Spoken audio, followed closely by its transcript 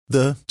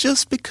The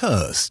just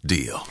because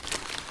deal.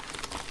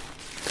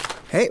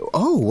 Hey,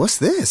 what's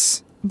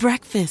this?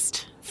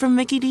 Breakfast from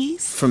Mickey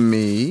D's. From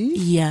me?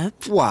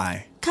 Yep.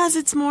 Why? 'Cause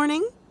it's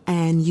morning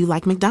and you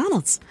like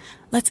McDonald's.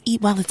 Let's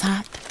eat while it's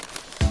hot.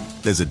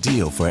 There's a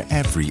deal for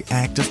every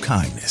act of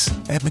kindness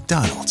at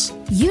McDonald's.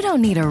 You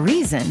don't need a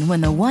reason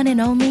when the one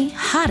and only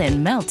hot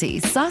and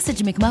melty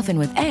Sausage McMuffin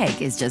with egg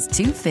is just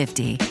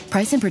 $2.50.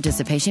 Price and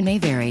participation may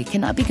vary.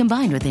 Cannot be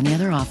combined with any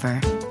other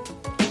offer.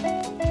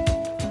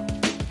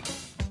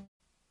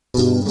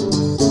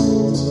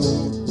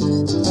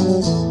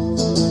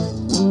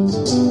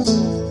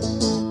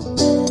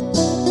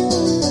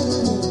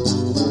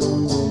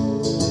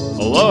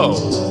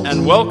 Hello,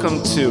 and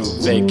welcome to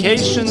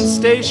Vacation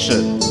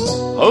Station,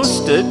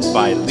 hosted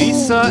by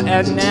Lisa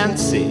and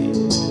Nancy,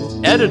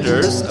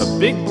 editors of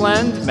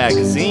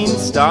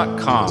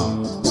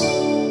BigBlendMagazines.com.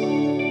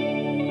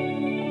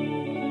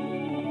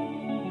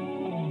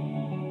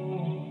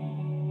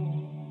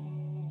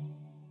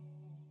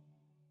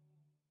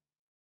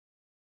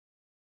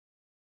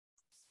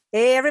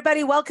 Hey,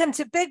 everybody, welcome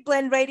to Big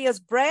Blend Radio's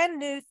brand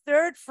new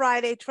third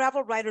Friday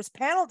Travel Writers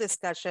Panel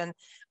discussion.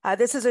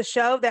 This is a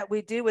show that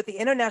we do with the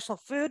International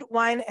Food,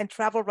 Wine, and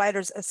Travel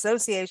Writers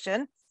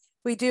Association.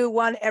 We do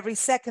one every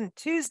second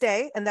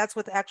Tuesday, and that's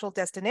with actual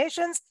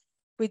destinations.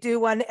 We do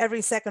one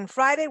every second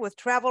Friday with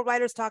travel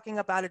writers talking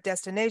about a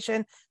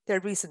destination, their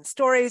recent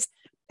stories.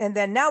 And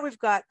then now we've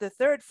got the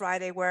third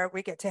Friday where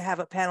we get to have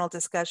a panel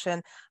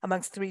discussion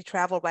amongst three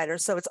travel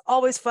writers. So it's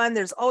always fun.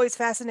 There's always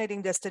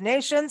fascinating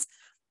destinations.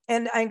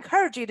 And I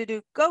encourage you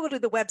to go to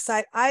the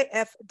website,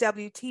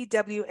 ifwtwa.org.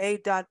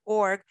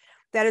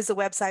 That is the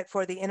website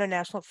for the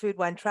International Food,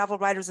 Wine, Travel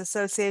Writers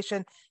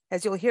Association.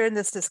 As you'll hear in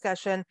this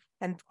discussion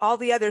and all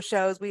the other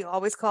shows, we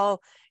always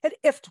call it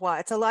IFTWA.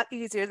 It's a lot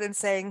easier than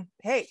saying,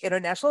 hey,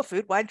 International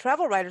Food, Wine,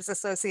 Travel Writers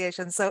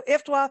Association. So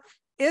IFTWA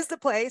is the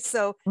place.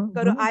 So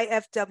go to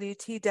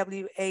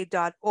ifwtwa.org.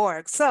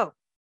 So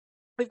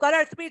we've got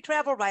our three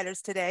travel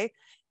writers today,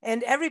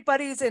 and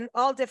everybody's in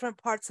all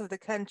different parts of the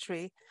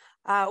country.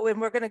 When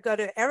we're going to go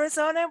to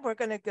Arizona, we're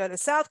going to go to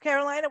South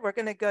Carolina, we're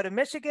going to go to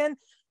Michigan.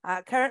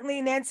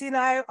 Currently, Nancy and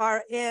I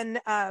are in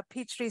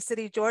Peachtree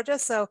City, Georgia.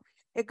 So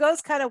it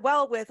goes kind of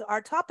well with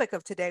our topic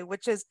of today,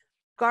 which is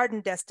garden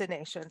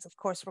destinations. Of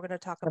course, we're going to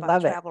talk about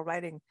travel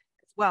writing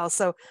as well.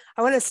 So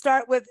I want to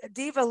start with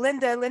Diva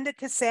Linda. Linda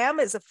Kassam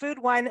is a food,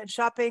 wine, and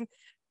shopping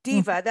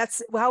diva.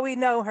 That's how we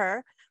know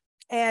her.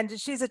 And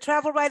she's a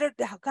travel writer.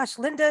 Oh, gosh,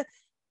 Linda,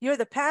 you're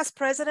the past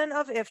president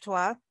of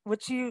IFTWA,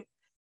 which you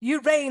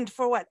reigned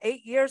for what,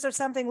 8 years or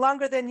something,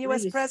 longer than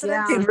U.S.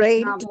 president? Yeah, You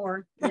reigned. not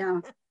more.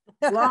 Yeah,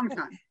 long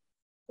time.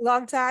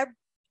 Long time.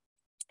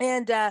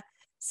 And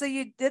so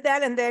you did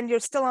that, and then you're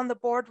still on the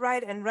board,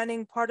 right? And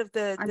running part of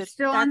the I'm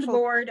still on the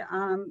board.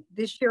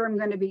 This year I'm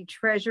going to be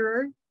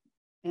treasurer,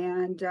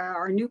 and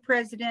our new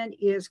president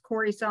is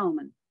Corey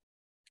Solomon.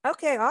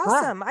 Okay,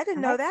 awesome. I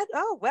didn't know that.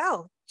 Oh,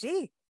 well,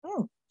 gee,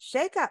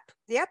 shake up.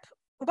 Yep.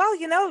 Well,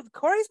 you know,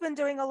 Corey's been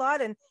doing a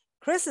lot, and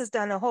Chris has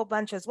done a whole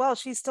bunch as well.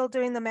 She's still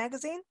doing the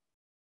magazine?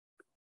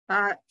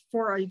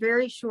 For a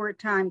very short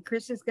time.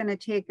 Chris is going to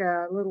take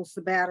a little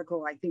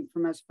sabbatical, I think,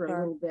 from us for a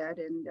little bit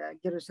and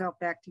get herself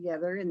back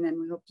together. And then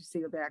we hope to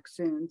see her back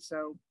soon.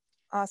 So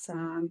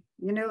awesome.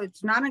 You know,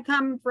 it's not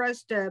uncommon for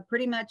us to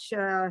pretty much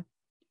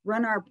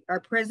run our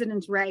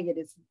presidents ragged.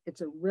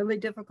 It's a really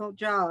difficult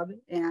job.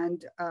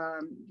 And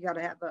you got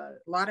to have a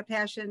lot of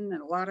passion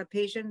and a lot of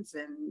patience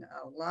and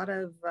a lot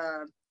of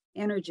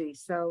energy.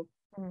 So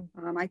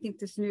I think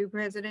this new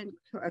president,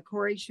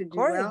 Corey, should do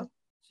well.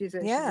 She's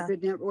a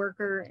good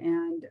networker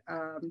and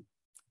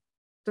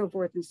so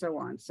forth and so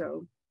on.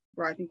 So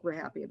I think we're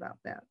happy about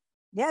that.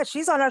 Yeah,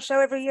 she's on our show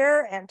every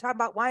year and talk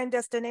about wine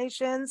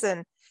destinations.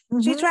 And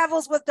she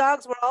travels with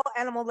dogs. We're all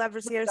animal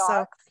lovers here. Dogs.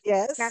 So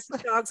yes, cats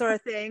and dogs are a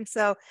thing.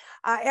 So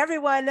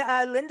everyone,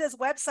 Linda's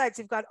websites,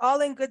 you've got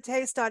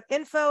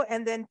allingoodtaste.info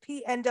and then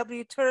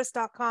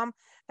pnwtourist.com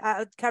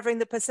covering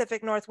the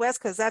Pacific Northwest,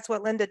 because that's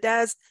what Linda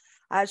does.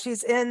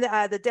 She's in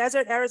the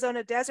desert,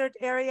 Arizona desert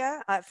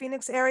area,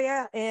 Phoenix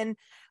area in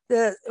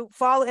the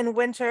fall and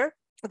winter,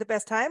 the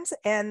best times.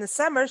 And the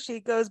summer, she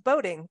goes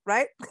boating,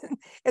 right?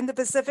 in the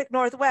Pacific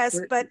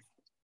Northwest, but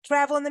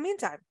travel in the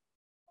meantime.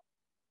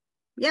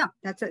 Yeah,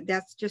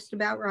 that's just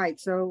about right.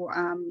 So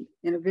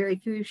in a very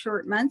few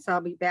short months, I'll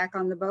be back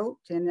on the boat.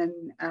 And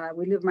then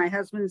we live my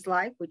husband's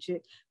life, which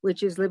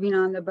is living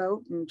on the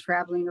boat and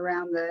traveling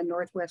around the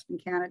Northwestern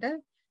Canada.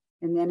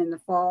 And then in the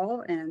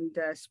fall and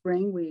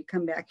spring, we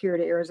come back here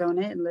to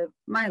Arizona and live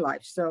my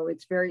life. So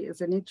it's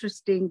an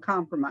interesting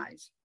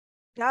compromise.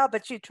 Yeah,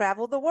 but you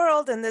travel the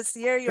world, and this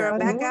year you're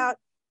back out,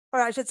 or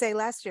I should say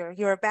last year,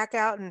 you were back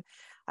out and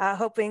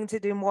hoping to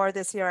do more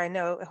this year. I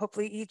know,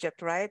 hopefully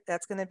Egypt, right?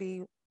 That's going to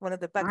be one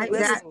of the bucket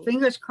lists.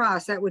 Fingers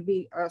crossed, that would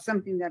be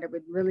something that I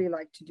would really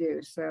like to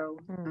do. So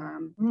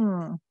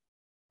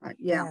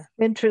Yeah.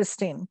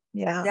 Interesting.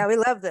 Yeah. Yeah, we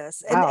love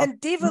this. Wow.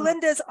 And Diva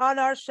Linda's on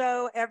our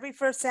show every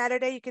first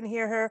Saturday. You can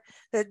hear her,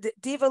 the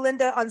Diva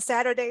Linda on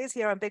Saturdays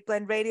here on Big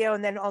Blend Radio,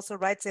 and then also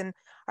writes in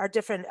our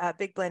different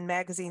Big Blend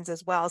magazines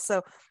as well.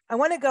 So I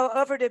want to go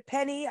over to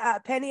Penny.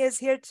 Penny is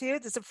here too.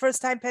 This is the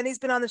first time Penny's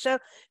been on the show.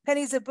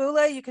 Penny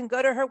Zabula. You can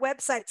go to her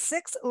website,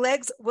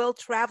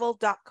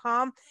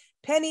 sixlegswilltravel.com.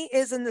 Penny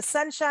is in the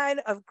sunshine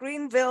of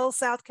Greenville,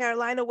 South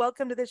Carolina.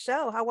 Welcome to the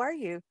show. How are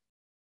you?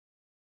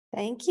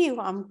 Thank you.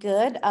 I'm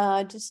good.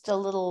 Just a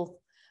little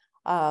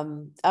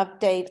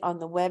update on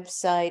the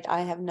website.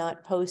 I have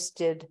not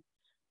posted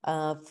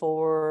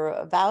for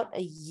about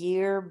a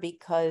year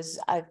because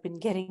I've been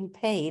getting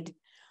paid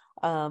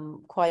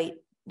quite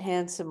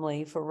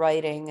handsomely for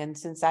writing. And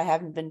since I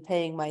haven't been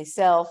paying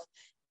myself,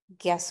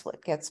 guess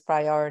what gets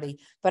priority?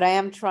 But I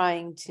am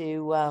trying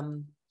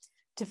to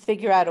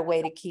figure out a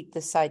way to keep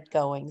the site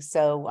going.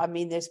 So, I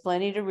mean, there's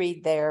plenty to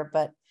read there,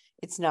 but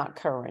it's not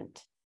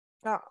current.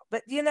 Oh,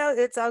 but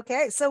it's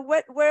okay. So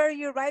where are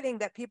you writing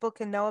that people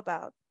can know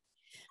about?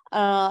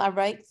 I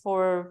write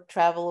for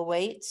Travel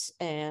Awaits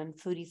and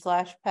Foodie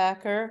Flash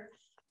Packer,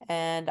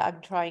 and I'm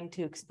trying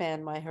to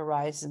expand my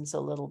horizons a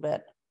little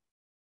bit.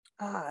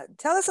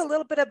 Tell us a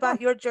little bit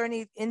about your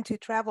journey into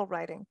travel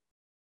writing.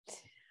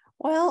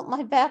 Well,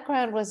 my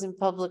background was in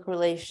public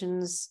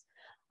relations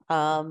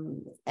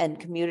and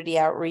community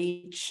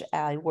outreach.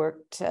 I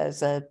worked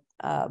as a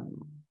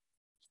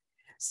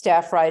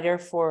staff writer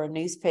for a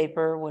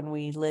newspaper when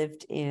we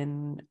lived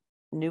in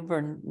New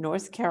Bern,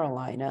 North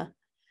Carolina.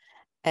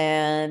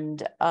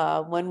 And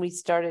when we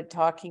started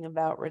talking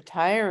about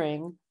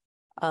retiring,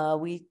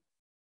 I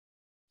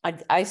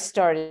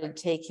started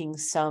taking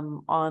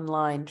some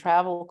online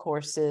travel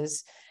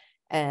courses,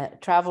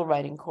 travel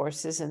writing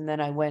courses, and then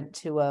I went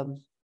to a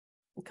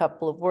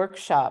couple of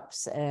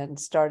workshops and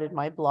started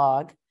my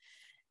blog.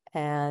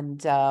 And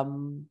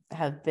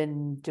have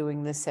been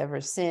doing this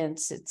ever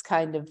since. It's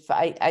kind of,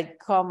 I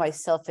call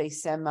myself a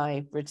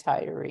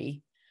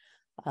semi-retiree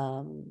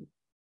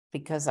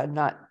because I'm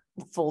not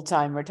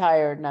full-time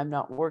retired and I'm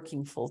not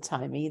working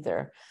full-time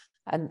either.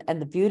 And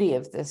the beauty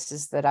of this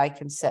is that I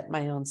can set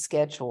my own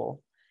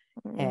schedule.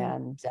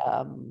 And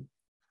I'm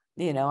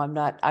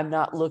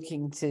not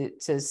looking to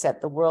set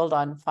the world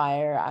on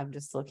fire. I'm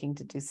just looking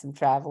to do some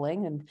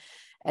traveling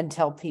and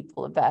tell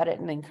people about it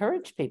and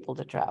encourage people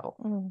to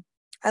travel.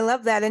 I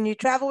love that. And you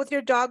travel with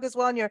your dog as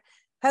well, and your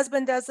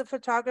husband does the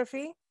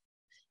photography?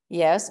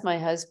 Yes, my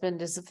husband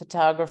is a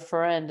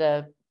photographer and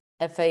a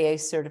FAA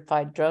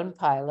certified drone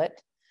pilot.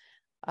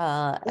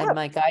 And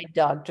my guide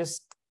dog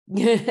just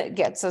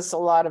gets us a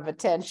lot of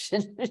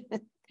attention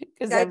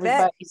because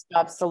everybody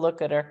stops to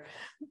look at her.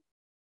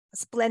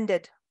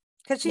 Splendid.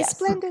 Because she's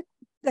splendid.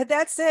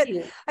 That's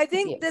it. I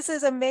think this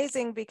is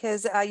amazing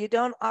because you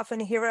don't often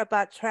hear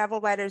about travel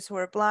writers who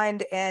are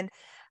blind, and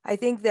I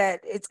think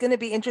that it's going to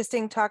be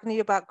interesting talking to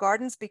you about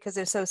gardens because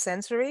they're so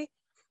sensory.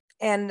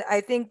 And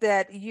I think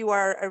that you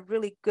are a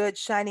really good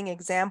shining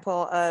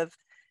example of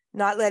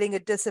not letting a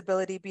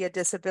disability be a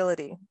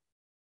disability,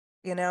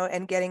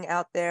 and getting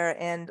out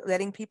there and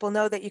letting people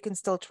know that you can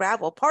still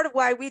travel. Part of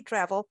why we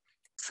travel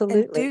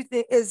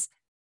is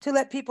to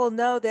let people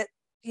know that,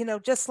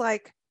 just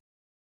like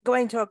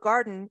going to a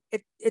garden,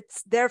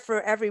 it's there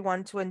for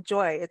everyone to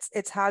enjoy.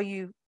 It's how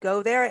you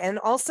go there, and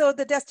also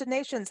the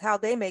destinations, how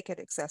they make it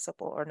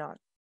accessible or not.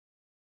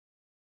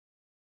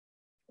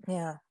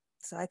 Yeah.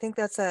 So I think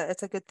it's a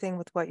good thing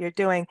with what you're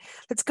doing.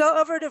 Let's go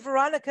over to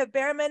Veronica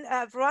Behrman.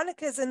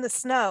 Veronica's in the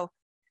snow.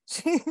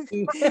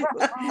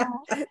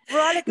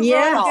 Veronica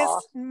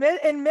is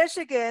in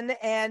Michigan,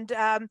 and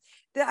I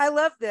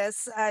love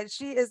this.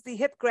 She is the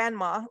hip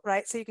grandma,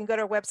 right? So you can go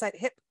to her website,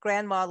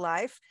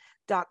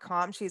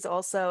 hipgrandmalife.com. She's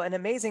also an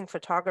amazing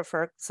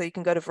photographer. So you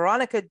can go to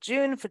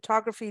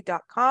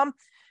veronicajunephotography.com.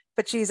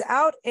 But she's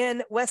out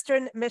in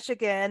Western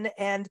Michigan.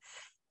 And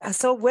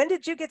so when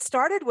did you get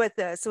started with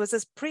this? Was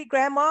this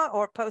pre-grandma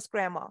or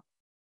post-grandma?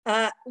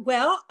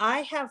 Well,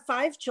 I have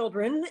 5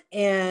 children,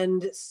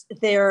 and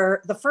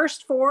the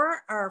first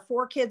 4 are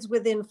 4 kids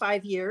within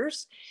 5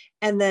 years.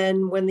 And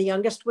then when the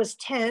youngest was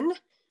 10,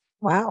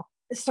 wow,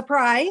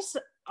 surprise,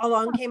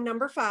 along came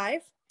number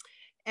 5.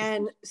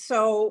 And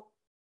so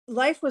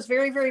life was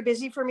very, very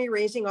busy for me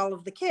raising all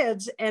of the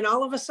kids. And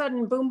all of a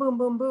sudden, boom, boom,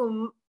 boom,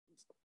 boom,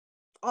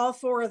 all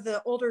 4 of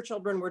the older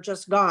children were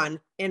just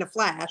gone in a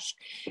flash.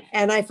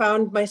 And I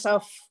found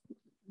myself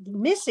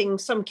missing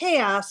some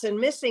chaos and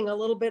missing a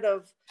little bit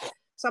of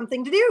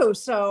something to do.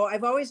 So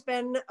I've always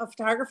been a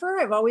photographer.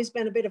 I've always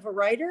been a bit of a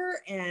writer,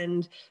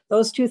 and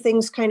those 2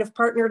 things kind of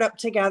partnered up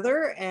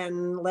together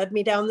and led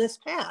me down this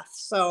path.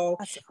 So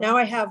now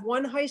I have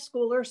 1 high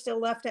schooler still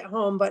left at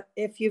home, but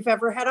if you've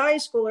ever had a high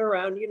schooler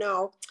around,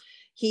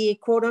 he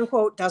quote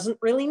unquote doesn't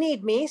really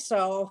need me.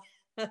 So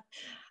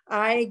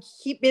I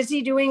keep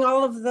busy doing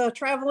all of the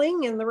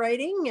traveling and the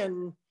writing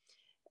and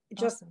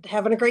just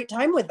having a great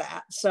time with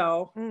that.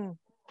 So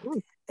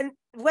in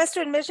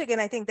Western Michigan,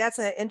 I think that's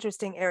an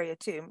interesting area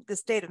too. The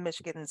state of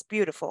Michigan is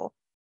beautiful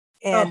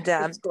and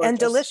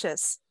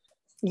delicious.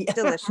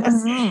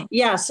 Delicious.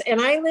 Yes, and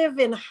I live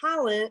in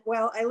Holland.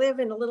 Well, I live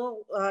in a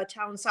little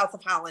town south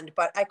of Holland,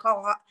 but I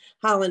call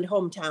Holland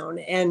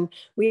hometown, and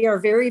we are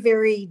very,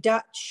 very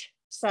Dutch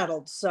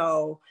settled.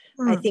 So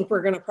I think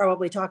we're going to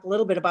probably talk a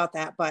little bit about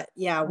that. But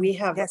yeah, we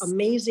have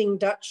amazing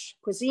Dutch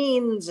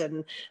cuisines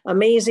and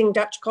amazing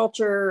Dutch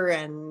culture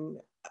and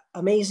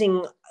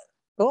amazing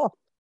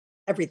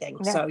everything.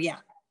 Yeah. So yeah.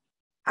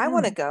 I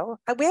want to go.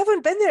 We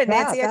haven't been there,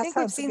 Nancy. I think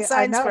we've seen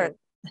signs for it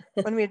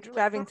when we're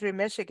driving through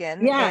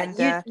Michigan. Yeah,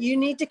 and, you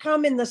need to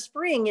come in the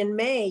spring. In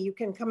May, you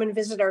can come and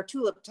visit our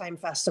Tulip Time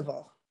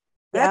Festival.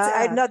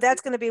 I know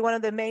that's going to be one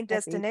of the main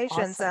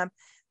destinations. Awesome.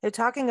 They're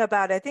talking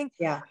about, I think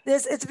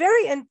it's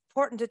very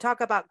important to talk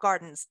about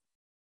gardens.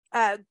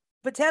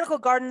 Botanical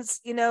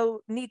gardens,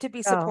 need to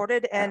be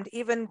supported, and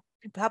even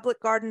public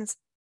gardens,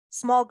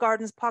 small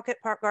gardens, pocket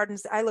park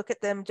gardens, I look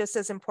at them just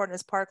as important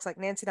as parks. Like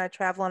Nancy and I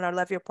travel on our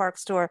Love Your Park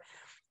tour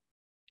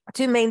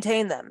to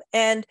maintain them.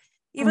 And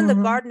even the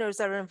gardeners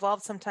that are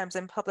involved sometimes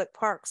in public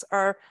parks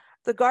are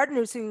the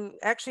gardeners who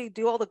actually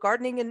do all the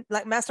gardening, and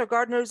like master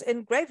gardeners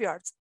in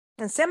graveyards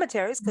and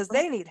cemeteries, because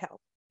they need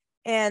help.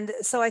 And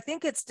so I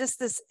think it's just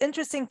this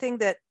interesting thing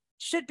that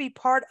should be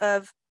part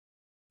of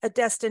a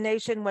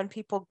destination when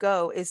people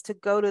go, is to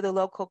go to the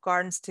local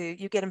gardens.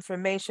 You get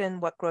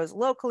information, what grows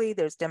locally.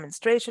 There's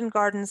demonstration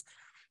gardens.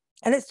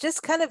 And it's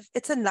just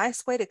it's a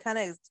nice way to kind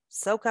of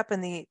soak up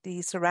in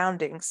the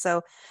surroundings.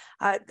 So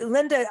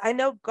Linda, I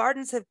know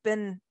gardens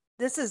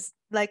this is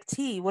like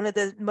tea, one of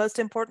the most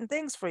important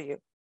things for you.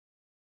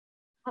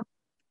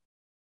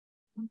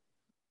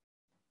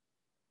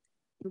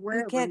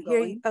 We can't hear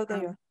you. Oh, there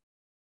you are.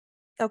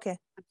 Okay.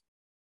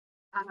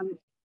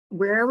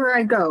 Wherever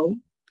I go,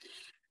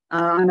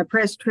 on a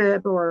press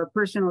trip or a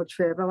personal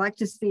trip, I like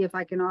to see if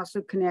I can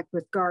also connect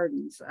with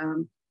gardens.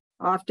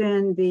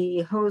 Often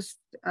the hosts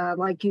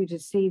like you to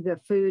see the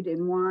food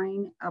and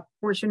wine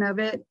portion of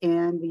it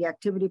and the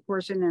activity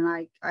portion,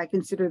 and I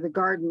consider the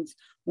gardens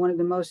one of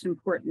the most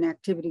important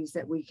activities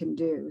that we can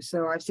do.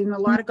 So I've seen a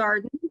lot of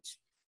gardens,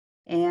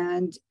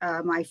 and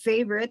my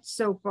favorite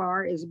so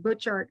far is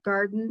Butchart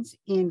Gardens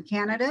in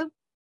Canada,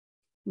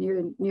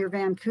 near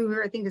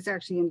Vancouver. I think it's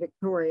actually in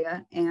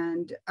Victoria,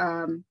 and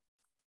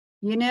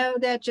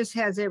that just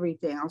has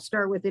everything. I'll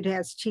start with, it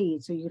has tea,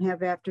 so you can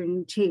have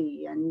afternoon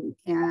tea, and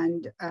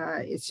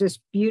it's just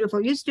beautiful.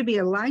 It used to be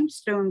a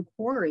limestone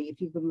quarry, if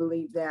you can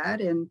believe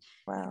that. And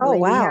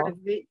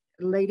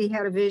lady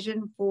had a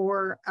vision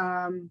for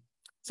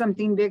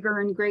something bigger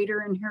and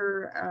greater in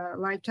her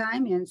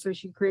lifetime, and so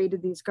she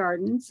created these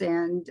gardens,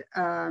 and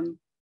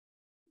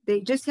they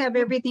just have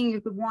everything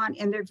you could want,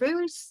 and they're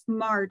very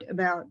smart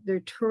about their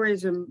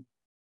tourism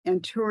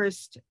and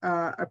tourist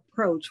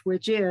approach,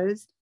 which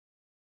is,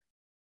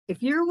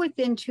 if you're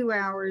within 2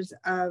 hours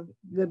of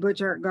the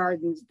Butchart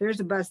Gardens, there's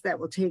a bus that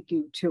will take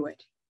you to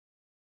it.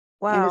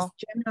 Wow. And it's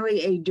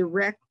generally a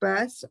direct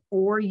bus,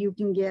 or you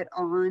can get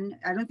on.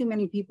 I don't think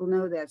many people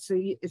know that. So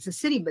it's a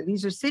city, but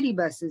these are city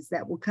buses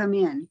that will come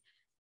in.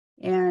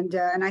 And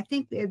I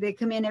think they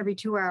come in every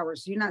 2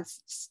 hours. So you're not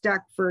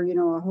stuck for,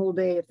 a whole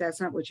day if that's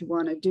not what you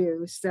want to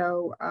do.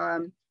 So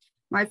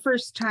my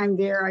first time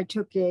there, I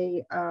took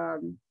a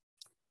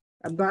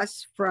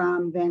bus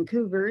from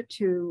Vancouver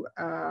to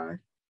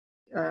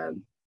I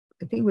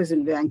think it was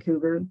in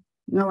Vancouver.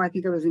 No, I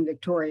think it was in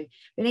Victoria.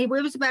 But anyway,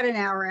 it was about an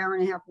hour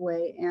and a half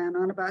away, and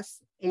on a bus.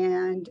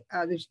 And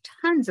there's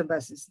tons of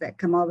buses that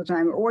come all the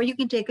time. Or you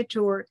can take a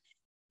tour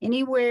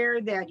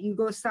anywhere that you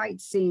go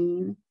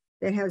sightseeing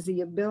that has the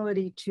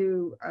ability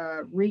to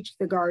reach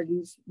the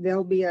gardens.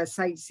 There'll be a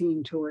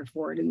sightseeing tour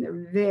for it, and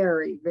they're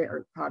very,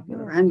 very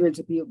popular. Hundreds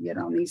of people get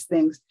on these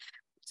things.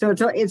 So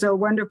it's a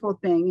wonderful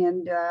thing.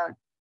 And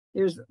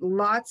there's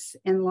lots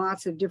and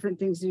lots of different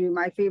things to do.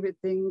 My favorite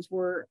things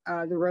were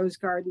the rose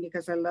garden,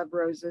 because I love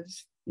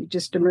roses. You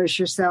just immerse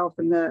yourself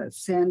in the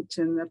scent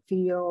and the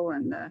feel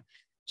and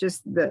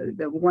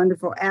the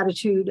wonderful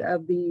attitude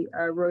of the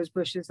rose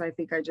bushes. I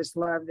think I just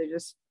love. They're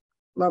just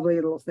lovely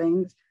little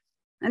things.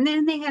 And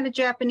then they had a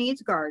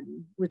Japanese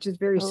garden, which is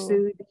very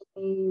soothing.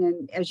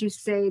 And as you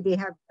say, they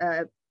have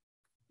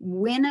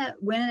when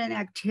an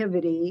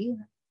activity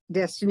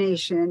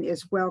destination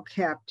is well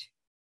kept,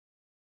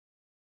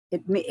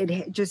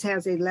 it just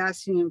has a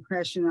lasting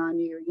impression on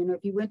you.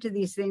 If you went to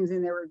these things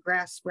and there were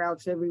grass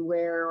sprouts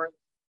everywhere, or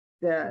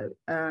the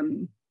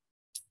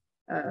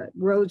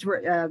roads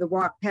were, the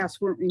walk paths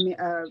weren't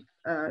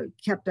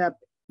kept up,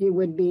 it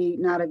would be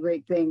not a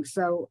great thing.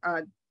 So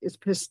it's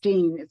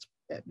pristine. It's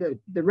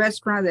the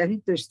restaurant. I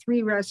think there's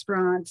 3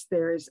 restaurants.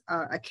 There's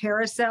a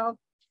carousel,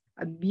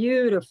 a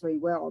beautifully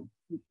well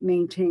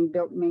maintained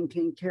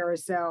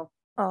carousel.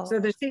 So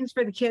there's things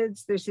for the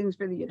kids, there's things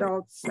for the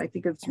adults. I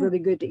think it's really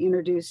good to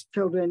introduce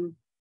children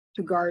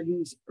to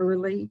gardens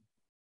early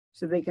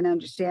so they can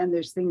understand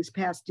there's things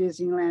past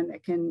Disneyland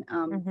that can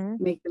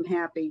make them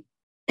happy.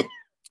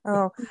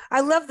 I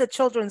love the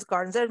children's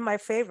gardens. They're my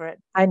favorite.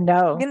 I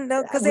know.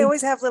 Because they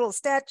always have little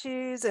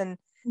statues and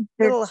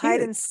little hide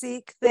and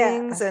seek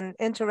things and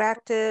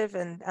interactive.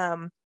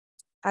 And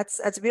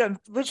that's beautiful.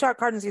 Butchart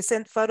Gardens, you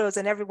sent photos,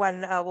 and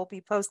everyone will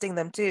be posting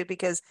them too,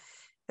 because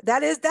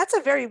That's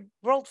a very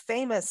world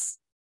famous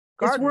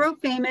garden. It's world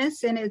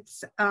famous, and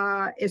it's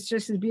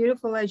just as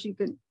beautiful as you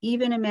can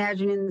even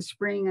imagine in the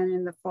spring and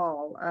in the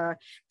fall.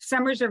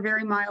 Summers are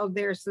very mild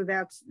there, so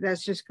that's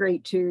just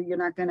great too. You're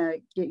not going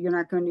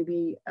to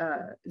be.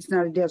 It's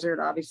not a desert,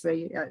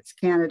 obviously. It's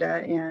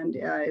Canada, and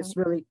it's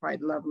really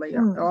quite lovely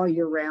all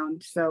year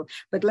round. So,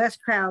 but less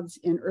crowds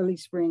in early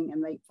spring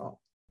and late fall.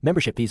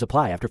 Membership fees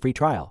apply after free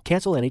trial.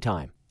 Cancel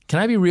anytime. Can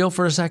I be real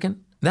for a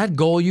second? That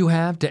goal you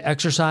have to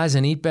exercise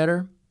and eat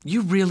better,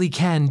 you really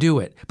can do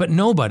it, but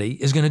nobody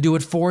is going to do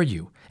it for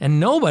you. And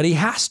nobody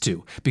has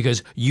to,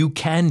 because you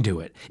can do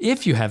it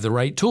if you have the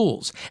right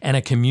tools and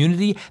a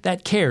community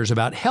that cares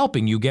about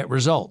helping you get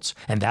results.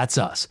 And that's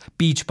us,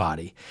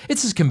 Beachbody.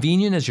 It's as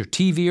convenient as your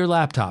TV or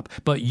laptop,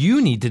 but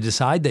you need to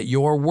decide that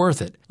you're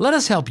worth it. Let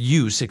us help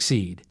you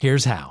succeed.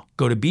 Here's how.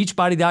 Go to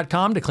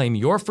beachbody.com to claim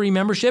your free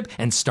membership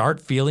and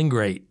start feeling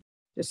great.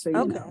 Just so you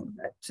know,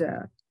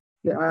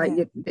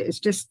 that it's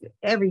just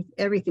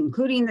everything,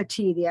 including the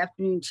tea, the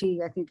afternoon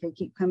tea. I think I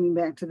keep coming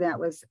back to that,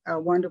 was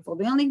wonderful.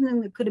 The only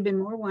thing that could have been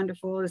more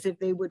wonderful is if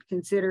they would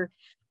consider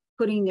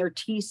putting their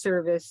tea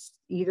service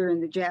either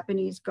in the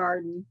Japanese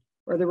garden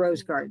or the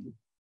rose garden.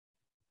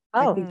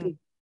 I think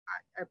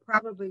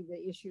probably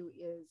the issue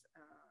is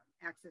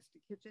access to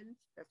kitchens.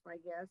 That's my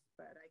guess,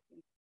 but I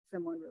think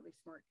someone really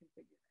smart can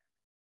figure that.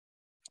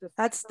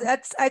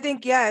 That's I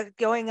think,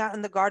 going out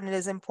in the garden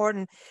is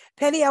important.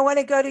 Penny, I want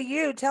to go to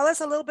you. Tell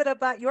us a little bit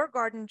about your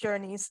garden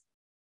journeys.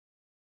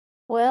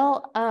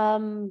 Well,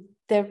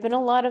 there have been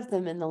a lot of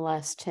them in the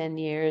last 10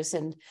 years,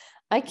 and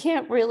I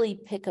can't really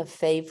pick a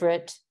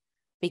favorite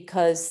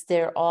because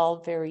they're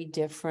all very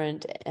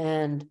different.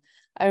 And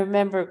I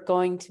remember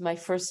going to my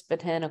first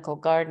botanical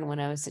garden when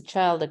I was a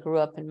child. I grew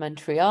up in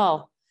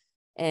Montreal,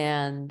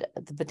 and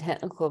the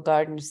botanical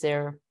gardens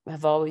there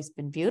have always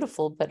been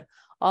beautiful, but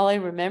all I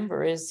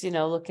remember is,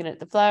 looking at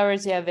the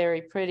flowers,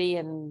 very pretty,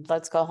 and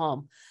let's go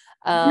home.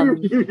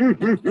 Gardens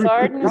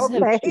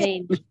have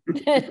changed.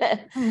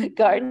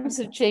 Gardens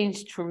have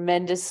changed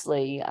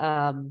tremendously.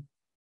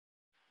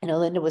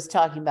 Linda was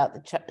talking about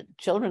the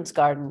children's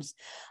gardens,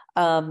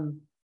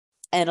 and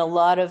a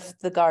lot of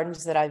the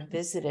gardens that I've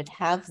visited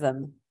have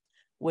them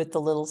with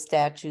the little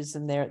statues,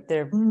 and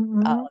they're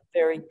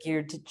very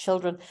geared to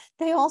children.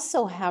 They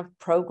also have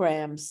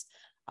programs,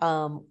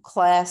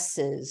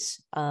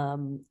 classes,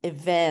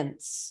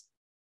 events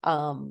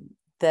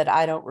that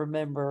I don't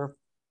remember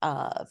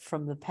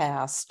from the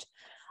past.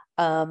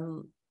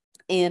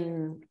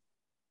 In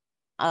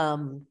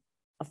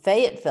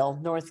Fayetteville,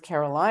 North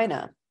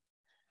Carolina,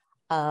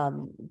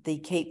 the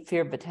Cape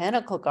Fear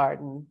Botanical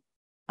Garden,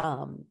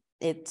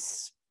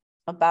 it's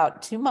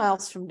about 2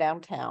 miles from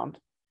downtown.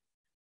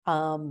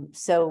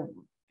 So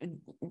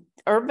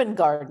urban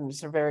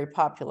gardens are very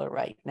popular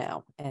right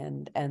now,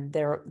 and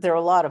they're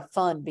a lot of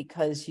fun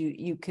because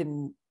you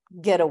can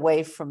get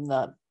away from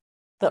the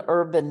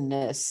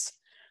urbanness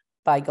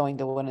by going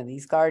to one of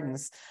these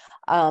gardens.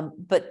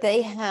 But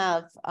they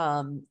have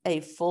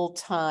a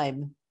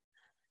full-time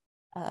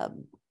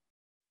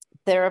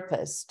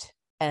therapist,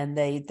 and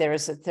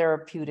there's a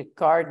therapeutic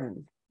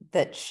garden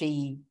that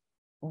she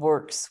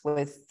works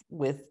with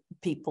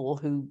people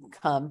who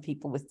come,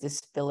 people with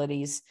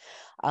disabilities.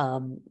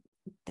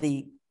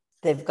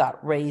 They've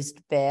got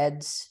raised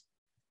beds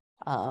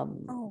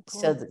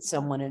so that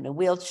someone in a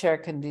wheelchair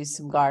can do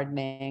some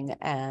gardening,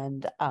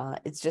 and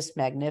it's just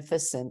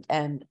magnificent.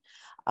 And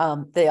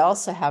they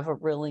also have a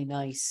really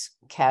nice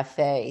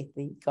cafe,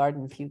 the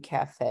Garden View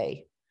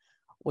Cafe,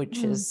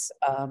 which is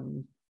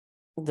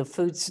the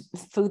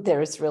food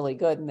there is really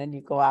good. And then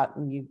you go out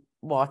and you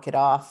walk it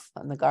off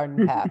on the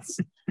garden paths.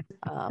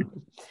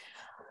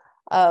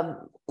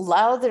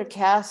 Lowther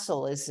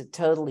Castle is a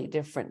totally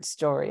different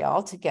story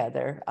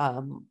altogether.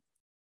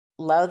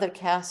 Lowther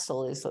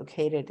Castle is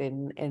located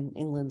in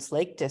England's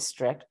Lake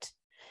District,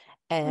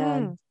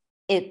 and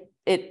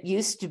it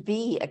used to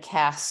be a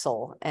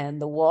castle,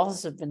 and the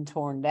walls have been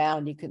torn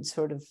down. You can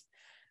sort of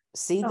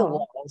see the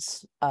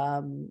walls,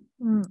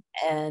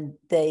 and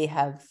they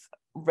have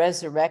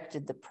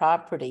resurrected the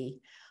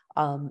property.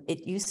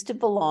 It used to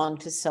belong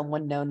to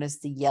someone known as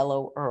the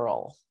Yellow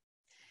Earl,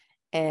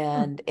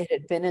 and it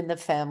had been in the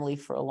family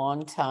for a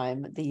long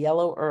time. The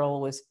Yellow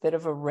Earl was a bit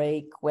of a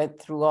rake, went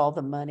through all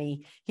the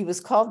money. He was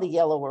called the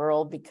Yellow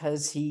Earl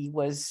because he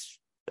was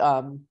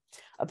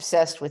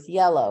obsessed with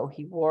yellow.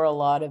 He wore a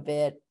lot of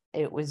it.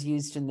 It was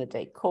used in the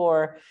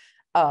decor.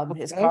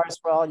 His cars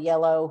were all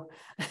yellow.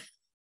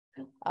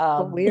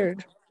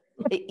 Weird.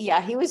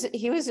 Yeah, he was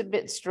a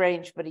bit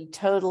strange, but he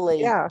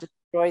totally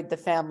destroyed the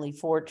family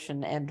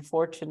fortune. And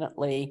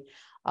fortunately,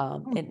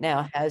 it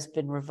now has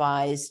been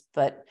revised,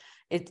 but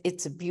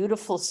it's a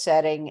beautiful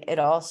setting. It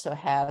also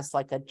has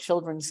like a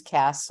children's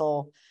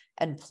castle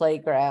and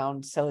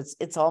playground, so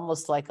it's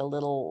almost like a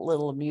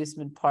little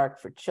amusement park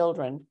for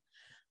children.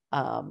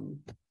 And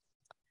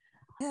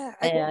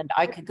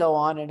I could go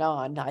on and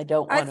on. I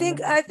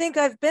think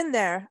I've been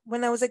there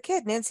when I was a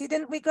kid. Nancy,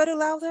 didn't we go to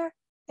Lowther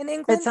in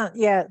England?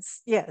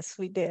 Yes,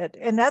 we did,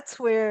 and that's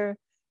where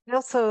we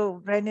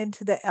also ran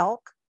into the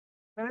elk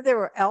Remember there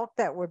were elk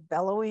that were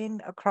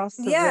bellowing across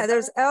the Yeah, river?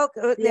 there's elk.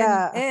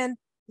 Yeah. And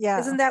Yeah.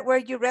 isn't that where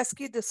you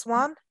rescued the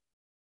swan?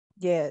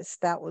 Yes,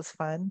 that was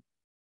fun.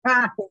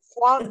 Ah, The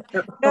swan,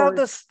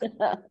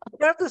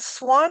 the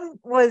swan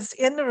was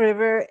in the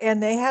river,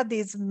 and they had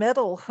these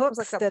metal hooks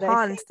like a that I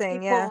pond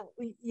think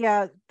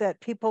thing, that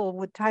people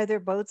would tie their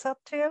boats up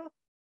to.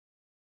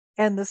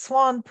 And the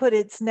swan put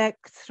its neck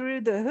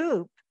through the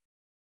hoop.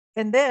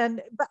 And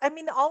then, but I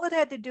mean, all it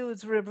had to do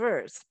was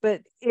reverse,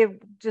 but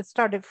it just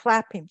started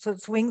flapping. So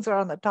its wings are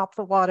on the top of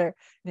the water,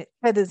 and its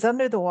head is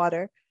under the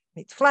water.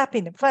 And it's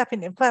flapping and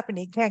flapping and flapping.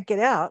 He can't get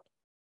out.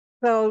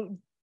 So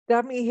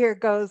Dummy here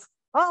goes,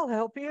 I'll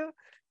help you.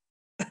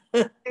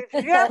 Have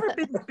you ever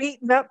been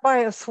beaten up by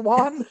a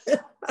swan?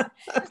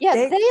 Yeah,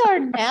 they are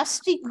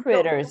nasty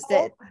critters.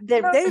 They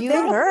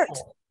hurt.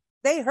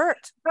 They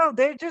hurt. No,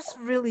 they're just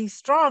really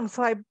strong.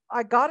 So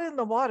I got in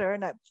the water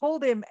and I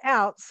pulled him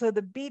out. So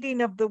the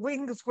beating of the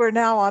wings were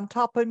now on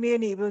top of me,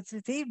 and he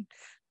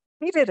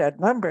did a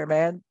number,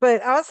 man.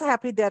 But I was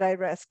happy that I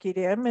rescued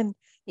him, and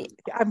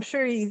I'm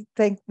sure he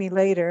thanked me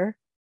later.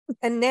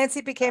 And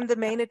Nancy became the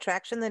main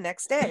attraction the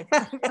next day.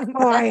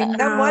 Oh, I know.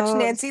 Come watch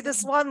Nancy the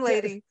Swan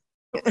Lady.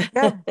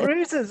 Yeah,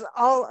 bruises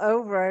all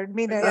over. I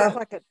mean, it was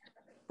like a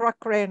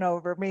truck ran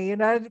over me, you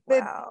know.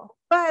 Wow.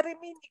 But I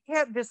mean, you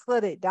can't just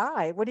let it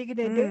die. What are you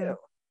going to do?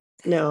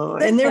 No,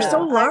 and they're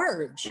so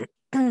large.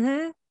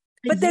 Mm-hmm.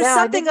 But there's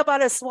something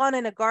about a swan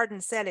in a garden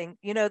setting,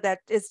 you know, that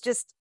it's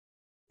just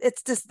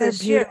the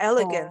sheer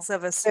elegance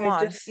of a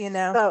swan, you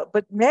know. So,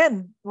 but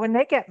men, when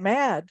they get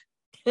mad,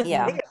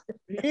 yeah, they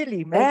get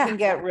really they mad. can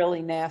get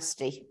really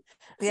nasty.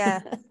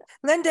 Yeah.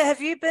 Linda,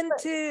 have you been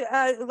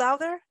to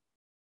Lowther?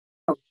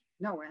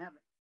 No, I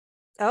haven't.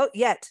 Oh,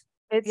 yet.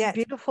 It's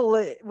beautiful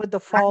with the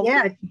fall.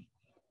 Yeah,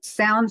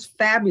 sounds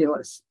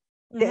fabulous.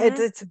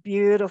 Mm-hmm. It's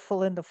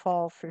beautiful in the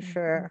fall for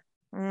sure.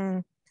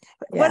 Mm.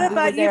 What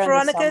about you,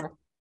 Veronica?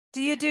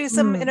 Do you do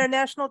some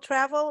international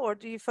travel, or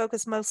do you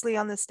focus mostly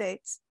on the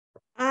States?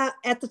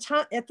 At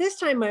this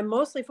time, I'm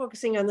mostly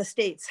focusing on the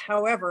States.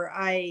 However,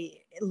 I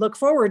look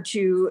forward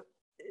to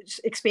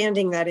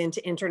expanding that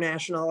into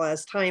international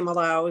as time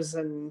allows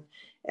and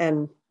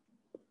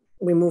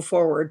we move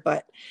forward.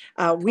 But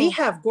we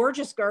have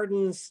gorgeous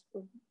gardens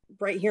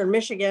right here in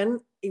Michigan.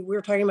 We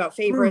were talking about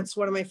favorites.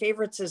 One of my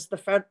favorites is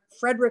the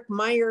Frederick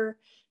Meyer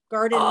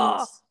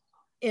Gardens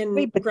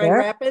in Grand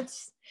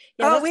Rapids.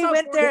 Yeah, we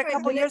went there a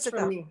couple years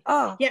ago.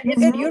 Oh, yeah,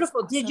 it's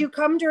beautiful. Awesome. Did you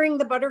come during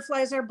the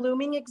Butterflies Are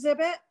Blooming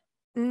exhibit?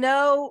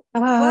 No.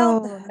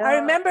 Well, I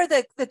remember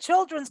the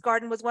children's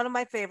garden was one of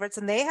my favorites,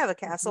 and they have a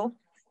castle.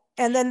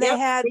 And then they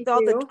had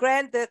all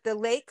the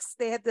lakes.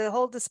 They had the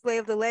whole display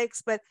of the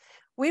lakes, but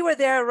we were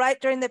there right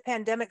during the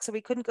pandemic, so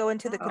we couldn't go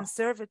into the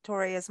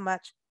conservatory as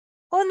much.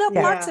 Well, no,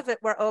 parts of it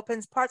were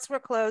open, parts were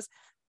closed,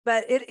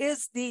 but it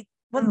is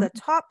one of the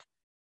top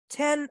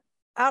 10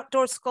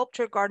 outdoor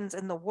sculpture gardens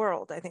in the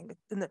world, I think,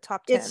 in the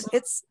top 10.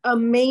 It's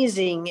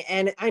amazing,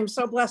 and I'm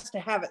so blessed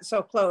to have it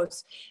so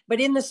close. But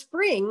in the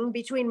spring,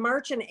 between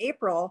March and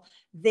April,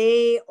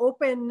 they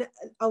open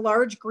a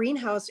large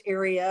greenhouse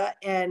area,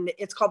 and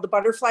it's called the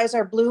Butterflies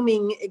Are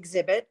Blooming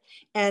exhibit,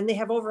 and they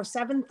have over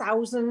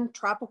 7,000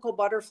 tropical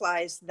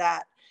butterflies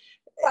that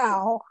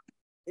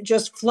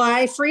just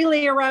fly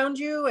freely around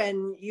you,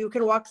 and you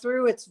can walk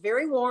through. It's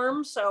very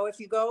warm, so if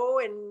you go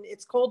and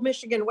it's cold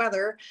Michigan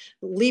weather,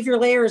 leave your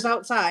layers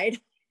outside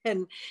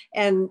and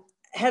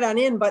head on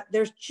in. But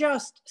there's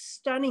just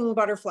stunning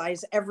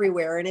butterflies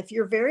everywhere, and if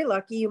you're very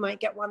lucky, you might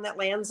get one that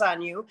lands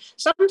on you.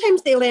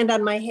 Sometimes they land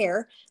on my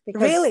hair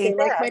because they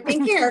like my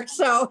pink hair.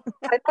 So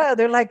I know,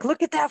 they're like,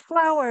 look at that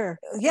flower.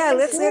 Yeah,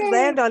 let's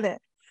land on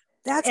it.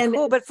 That's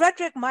cool. But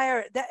Frederick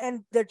Meyer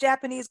and their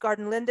Japanese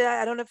garden, Linda,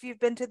 I don't know if you've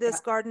been to this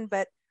garden,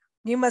 but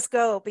you must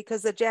go,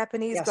 because the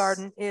Japanese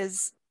garden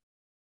is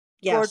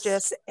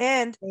gorgeous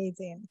and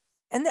amazing.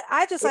 And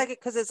I just like it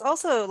because it's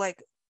also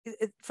like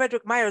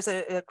Frederick Meyer is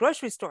a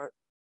grocery store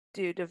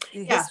dude of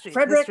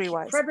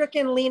history-wise. Frederick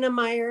and Lena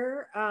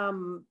Meyer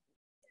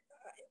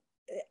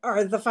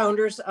are the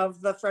founders of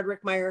the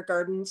Frederick Meyer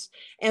Gardens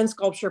and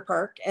Sculpture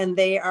Park, and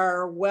they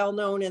are well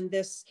known in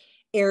this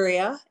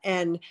area.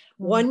 And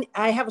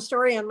I have a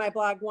story on my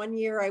blog. One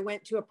year I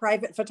went to a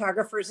private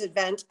photographer's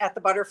event at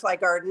the Butterfly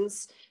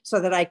Gardens so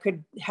that I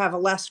could have a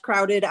less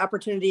crowded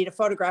opportunity to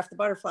photograph the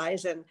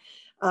butterflies. And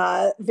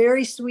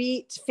very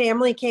sweet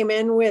family came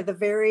in with a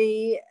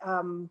very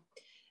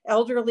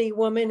elderly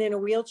woman in a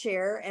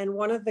wheelchair, and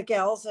one of the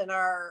gals in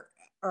our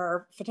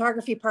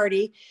photography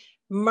party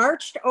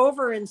marched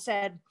over and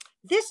said,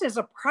 "This is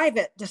a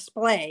private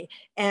display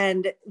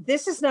and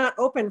this is not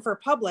open for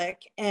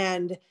public."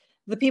 And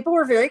the people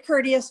were very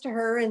courteous to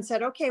her and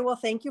said, "Okay, well,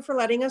 thank you for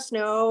letting us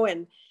know."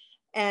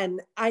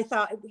 And I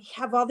thought, we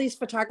have all these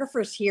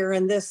photographers here,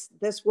 and this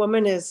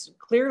woman is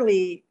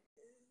clearly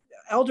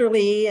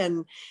elderly.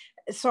 And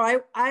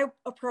so I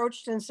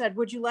approached and said,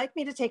 "Would you like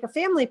me to take a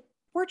family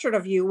portrait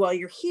of you while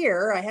you're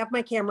here? I have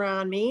my camera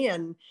on me."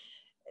 And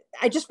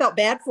I just felt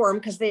bad for them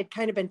because they had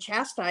kind of been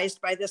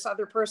chastised by this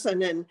other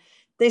person. And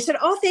they said,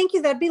 "Oh, thank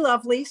you. That'd be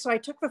lovely." So I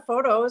took the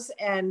photos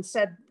and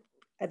said,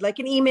 I'd like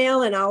an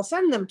email and I'll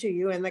send them to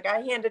you. And the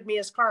guy handed me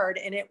his card,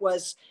 and it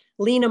was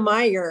Lena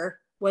Meyer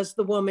was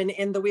the woman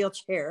in the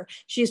wheelchair.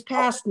 She's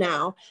passed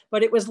now,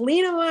 but it was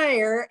Lena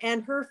Meyer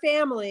and her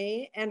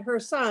family and her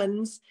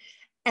sons.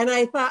 And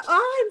I thought,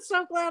 oh, I'm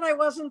so glad I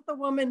wasn't the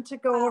woman to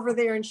go over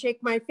there and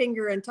shake my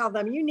finger and tell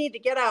them, you need to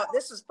get out.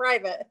 This is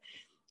private.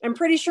 I'm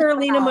pretty sure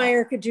Lena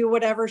Meyer could do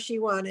whatever she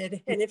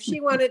wanted. And if she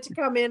wanted to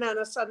come in on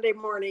a Sunday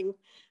morning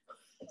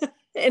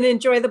and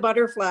enjoy the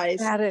butterflies.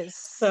 That is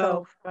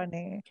so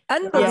funny.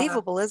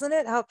 Unbelievable, isn't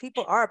it? How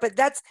people are. But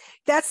that's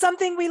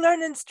something we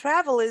learn in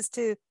travel, is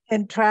to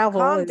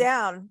calm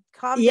down.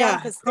 Calm down,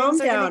 because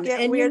things are going to get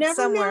and weird you never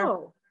somewhere.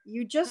 know.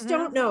 You just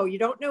don't know. You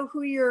don't know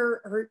who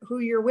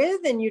you're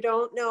with, and you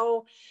don't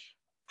know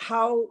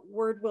how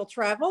word will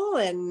travel,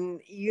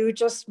 and you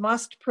just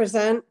must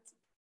present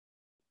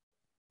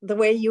the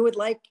way you would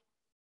like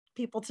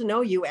people to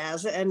know you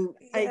as. And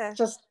I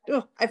just,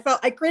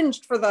 I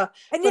cringed for the,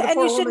 and for the and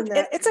poor you woman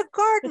shouldn't. It's a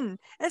garden.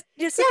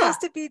 You're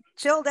supposed to be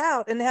chilled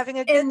out and having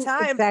a good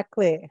time.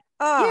 Exactly.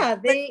 Yeah,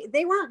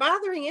 they weren't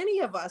bothering any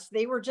of us.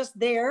 They were just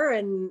there,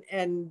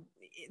 and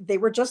they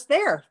were just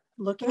there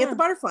looking at the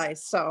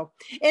butterflies. So,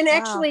 and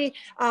actually,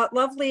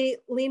 lovely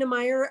Lena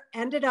Meyer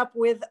ended up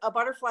with a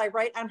butterfly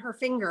right on her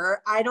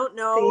finger. I don't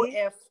know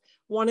if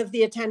one of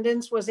the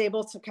attendants was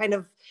able to kind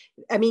of,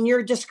 I mean,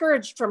 you're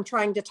discouraged from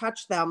trying to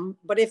touch them,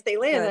 but if they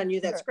land on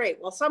you, that's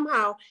great. Well,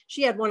 somehow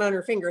she had one on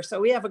her finger. So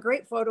we have a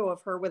great photo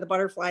of her with a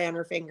butterfly on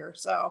her finger.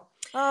 So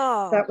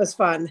that was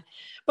fun.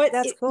 But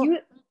that's cool.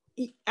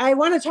 I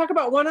want to talk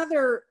about one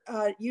other,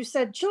 you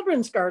said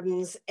children's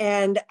gardens,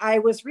 and I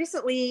was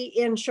recently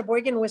in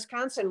Sheboygan,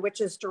 Wisconsin,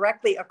 which is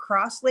directly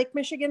across Lake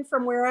Michigan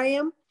from where I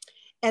am.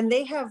 And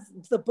they have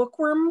the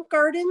Bookworm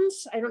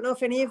Gardens. I don't know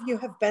if any of you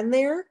have been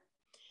there.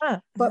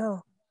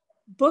 But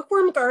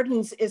Bookworm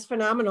Gardens is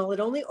phenomenal. It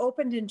only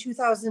opened in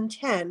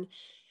 2010,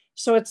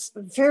 so it's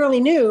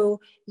fairly new,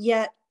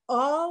 yet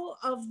all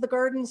of the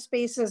garden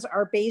spaces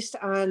are based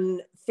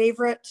on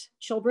favorite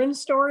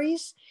children's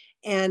stories.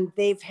 And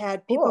they've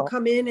had people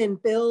come in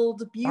and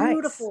build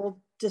beautiful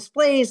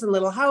displays and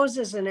little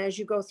houses. And as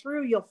you go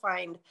through, you'll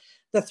find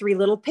the Three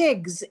Little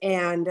Pigs,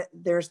 and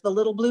there's the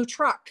Little Blue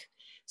Truck.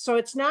 So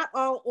it's not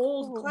all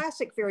old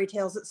classic fairy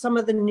tales. It's some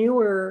of the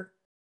newer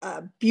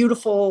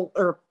beautiful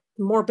or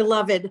more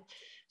beloved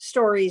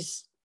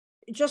stories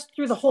just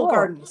through the whole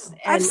gardens.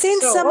 I've seen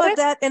some of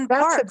that in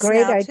parks. That's a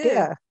great now,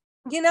 idea.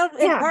 Too. You know,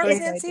 in parks,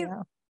 Nancy,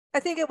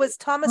 I think it was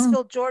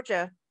Thomasville,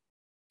 Georgia,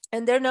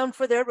 and they're known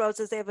for their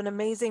roses. They have an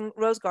amazing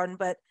rose garden,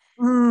 but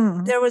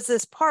there was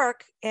this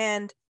park,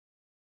 and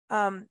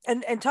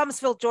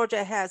Thomasville,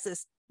 Georgia has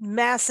this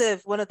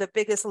massive, one of the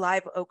biggest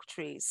live oak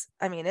trees.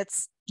 I mean,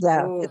 it's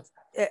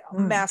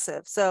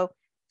massive. So,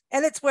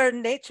 and it's where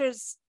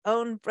nature's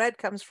own bread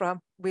comes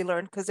from, we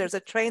learned, because there's a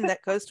train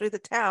that goes through the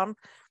town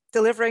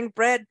delivering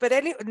bread. But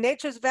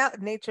nature's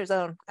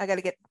own, I got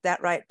to get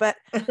that right. But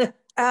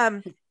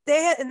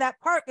they had, in that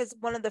park is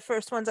one of the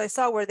first ones I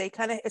saw where they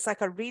kind of, it's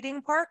like a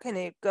reading park, and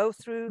they go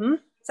through,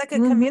 it's like a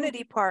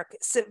community park.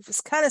 So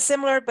it's kind of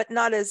similar, but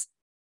not as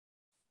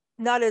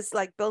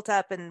like built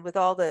up, and with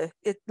all the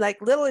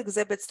like little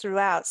exhibits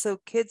throughout. So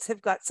kids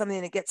have got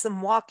something to get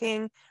some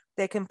walking.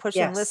 They can push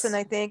and listen.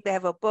 I think they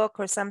have a book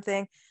or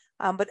something.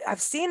 But I've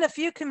seen a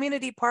few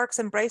community parks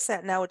embrace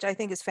that now, which I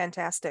think is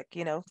fantastic.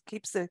 You know,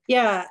 keeps the kids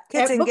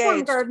at Bookworm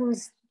engaged.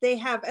 Gardens, they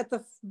have at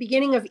the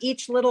beginning of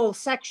each little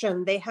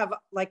section, they have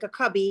like a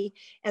cubby,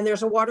 and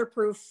there's a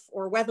waterproof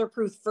or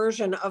weatherproof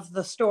version of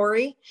the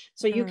story.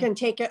 So you can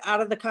take it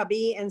out of the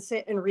cubby and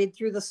sit and read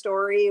through the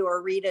story,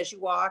 or read as you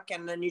walk,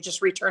 and then you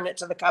just return it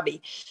to the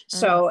cubby.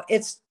 So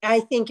I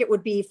think it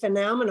would be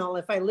phenomenal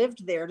if I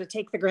lived there to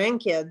take the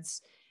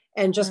grandkids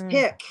and just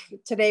pick,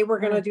 today we're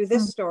going to do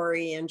this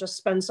story, and just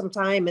spend some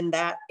time in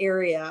that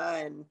area.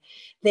 And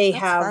they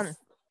have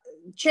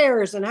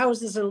chairs and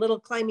houses and little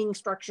climbing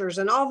structures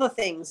and all the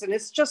things. And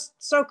it's just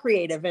so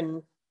creative.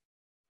 And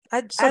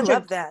I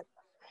love that.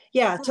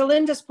 Yeah. To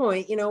Linda's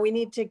point, you know, we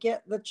need to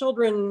get the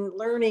children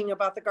learning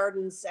about the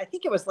gardens. I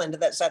think it was Linda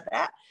that said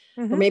that,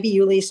 or maybe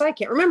you, Lisa, I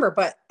can't remember,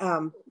 but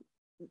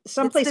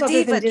someplace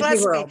other than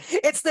Disney World.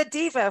 It's the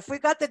diva. If we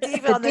got the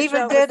diva on the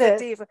show, it's the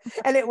diva.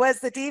 And it was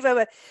the diva.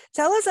 But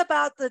tell us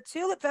about the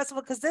Tulip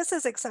Festival, because this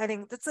is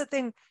exciting. That's the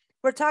thing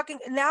we're talking.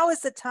 Now is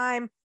the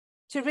time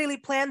to really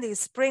plan these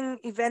spring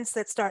events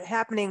that start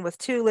happening with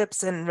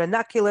tulips and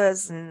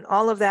ranunculus and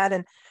all of that.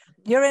 And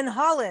you're in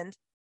Holland.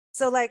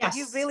 So like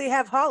you really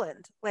have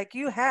Holland. Like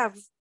you have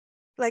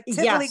like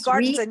Tivoli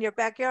Gardens in your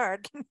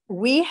backyard.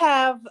 We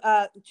have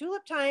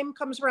Tulip Time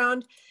comes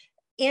around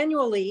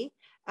annually.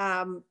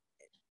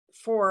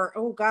 For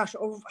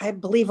I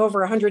believe over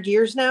 100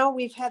 years now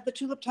we've had the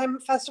Tulip Time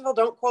Festival.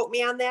 Don't quote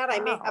me on that. I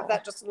may have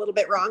that just a little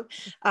bit wrong.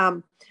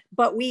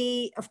 But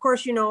we, of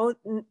course, you know,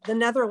 the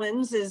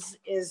Netherlands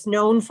is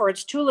known for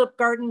its tulip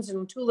gardens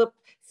and tulip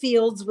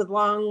fields with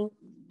long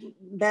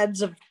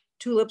beds of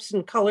tulips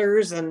and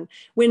colors and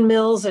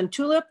windmills. And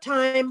Tulip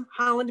Time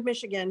Holland,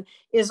 Michigan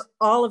is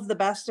all of the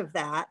best of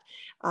that.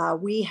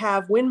 We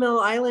have Windmill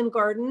Island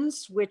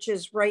Gardens, which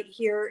is right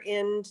here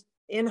in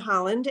in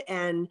Holland,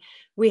 and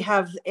we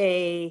have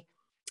a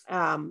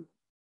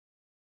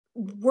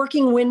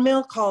working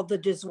windmill called the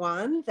De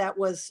Zwaan that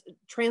was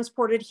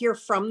transported here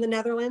from the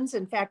Netherlands.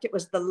 In fact, it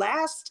was the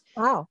last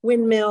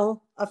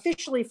windmill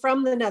officially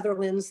from the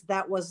Netherlands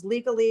that was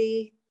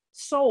legally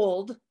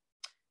sold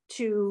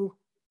to.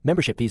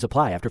 Membership fees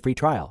apply after free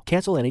trial.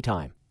 Cancel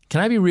anytime. Can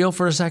I be real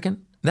for a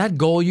second? That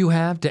goal you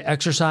have to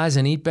exercise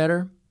and eat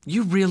better,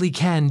 you really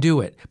can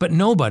do it, but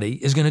nobody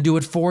is going to do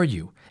it for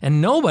you. And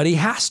nobody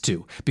has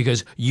to,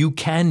 because you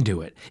can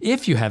do it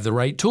if you have the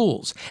right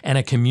tools and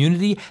a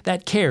community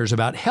that cares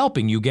about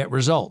helping you get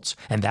results.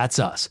 And that's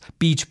us,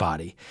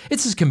 Beachbody.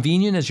 It's as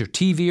convenient as your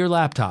TV or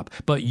laptop,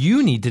 but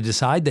you need to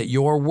decide that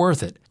you're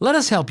worth it. Let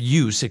us help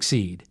you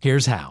succeed.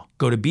 Here's how.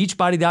 Go to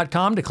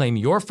beachbody.com to claim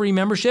your free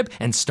membership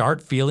and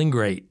start feeling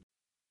great.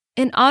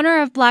 In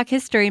honor of Black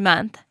History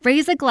Month,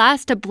 raise a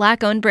glass to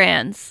Black-owned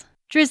brands.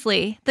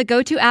 Drizzly, the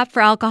go-to app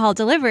for alcohol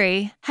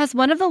delivery, has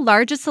one of the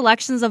largest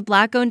selections of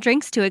Black-owned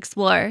drinks to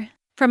explore.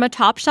 From a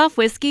top-shelf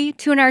whiskey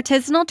to an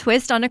artisanal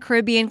twist on a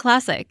Caribbean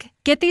classic,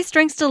 get these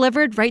drinks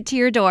delivered right to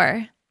your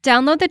door.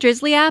 Download the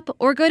Drizzly app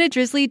or go to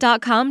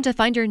drizzly.com to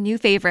find your new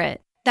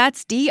favorite.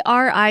 That's DRIZLY.com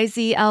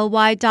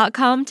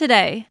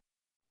today.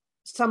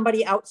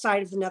 Somebody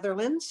outside of the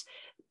Netherlands.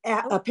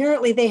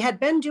 Apparently they had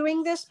been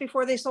doing this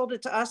before they sold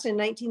it to us in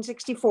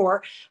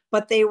 1964,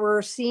 but they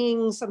were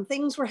seeing some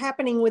things were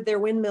happening with their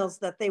windmills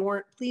that they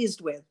weren't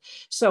pleased with.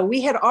 So we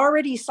had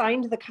already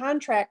signed the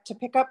contract to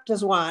pick up De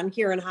Zwaan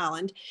here in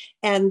Holland.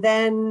 And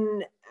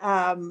then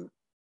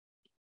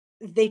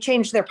they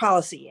changed their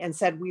policy and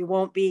said, we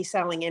won't be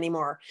selling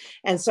anymore.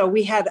 And so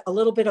we had a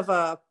little bit of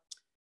a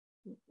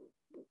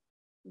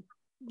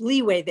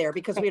leeway there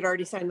because we had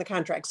already signed the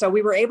contract. So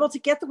we were able to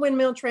get the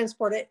windmill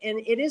transported, and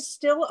it is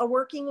still a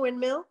working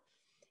windmill.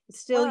 It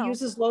still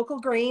uses local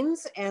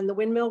grains, and the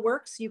windmill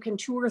works. You can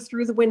tour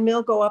through the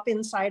windmill, go up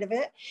inside of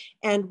it.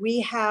 And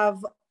we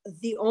have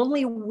the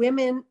only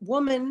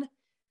woman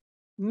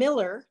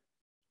miller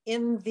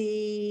in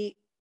the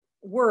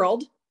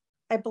world,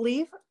 I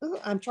believe. Ooh,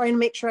 I'm trying to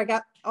make sure I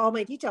got all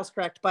my details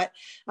correct, but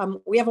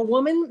we have a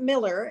woman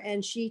miller,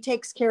 and she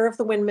takes care of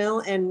the windmill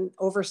and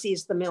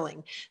oversees the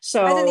milling.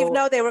 So I didn't even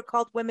know they were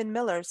called women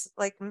millers.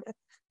 Like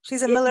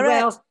she's a millerette.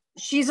 Well,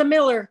 she's a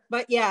miller,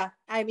 but yeah,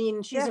 I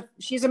mean,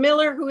 she's a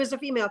miller who is a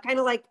female, kind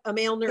of like a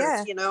male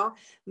nurse, you know.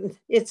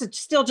 It's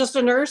still just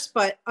a nurse,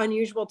 but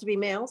unusual to be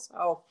males.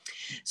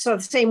 So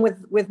the same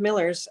with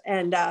millers.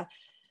 And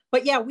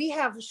but yeah, we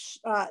have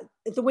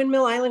the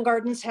Windmill Island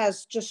Gardens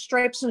has just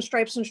stripes and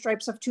stripes and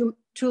stripes of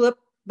tulip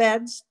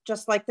beds,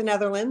 just like the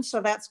Netherlands. So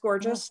that's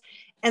gorgeous.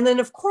 And then,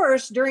 of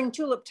course, during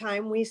tulip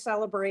time, we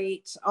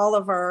celebrate all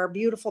of our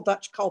beautiful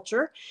Dutch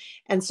culture.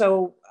 And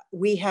so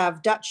we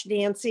have Dutch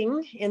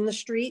dancing in the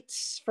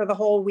streets for the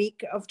whole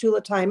week of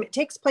tulip time. It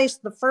takes place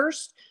the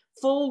first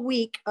full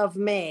week of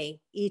May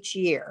each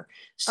year.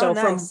 So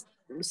from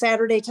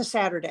Saturday to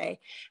Saturday.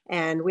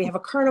 And we have a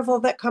carnival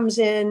that comes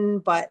in,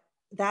 but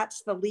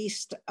that's the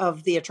least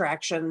of the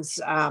attractions.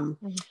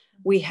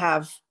 We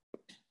have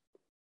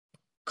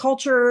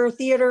culture,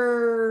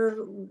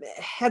 theater,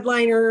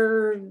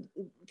 headliner,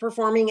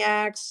 performing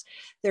acts.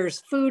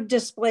 There's food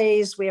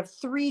displays. We have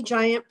 3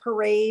 giant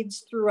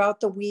parades throughout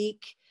the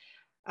week.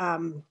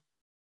 The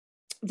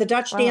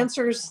Dutch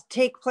dancers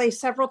take place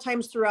several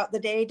times throughout the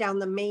day down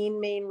the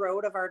main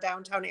road of our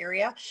downtown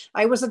area.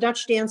 I was a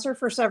Dutch dancer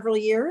for several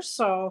years,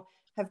 so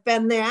have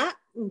been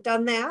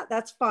done that.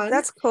 That's fun.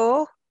 That's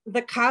cool.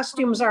 The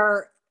costumes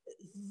are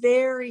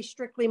very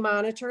strictly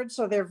monitored,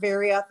 so they're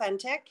very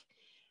authentic.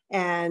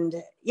 And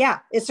yeah,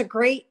 it's a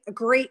great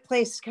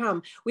place to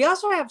come. We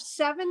also have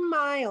 7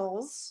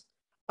 miles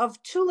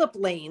of tulip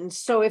lanes.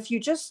 So if you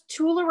just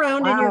tool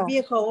around in your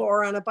vehicle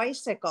or on a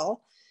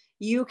bicycle,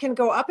 you can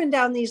go up and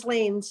down these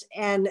lanes,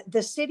 and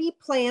the city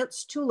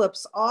plants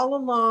tulips all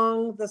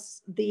along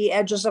the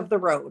edges of the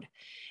road.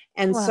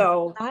 And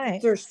so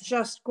there's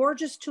just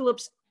gorgeous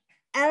tulips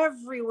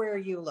everywhere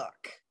you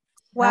look.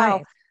 Wow.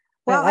 Nice.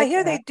 Well, I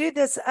hear they do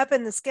this up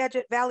in the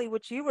Skagit Valley,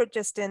 which you were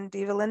just in,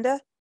 Diva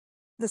Linda.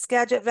 The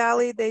Skagit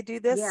Valley, they do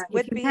this. Yeah,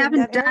 if you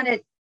haven't done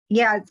it,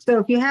 so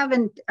if you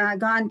haven't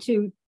gone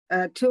to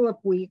Tulip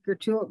Week or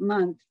Tulip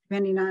Month,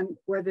 depending on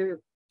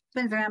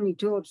depends on how many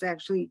tulips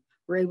actually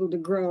were able to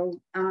grow.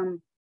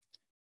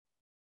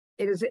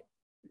 It is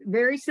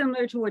very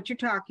similar to what you're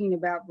talking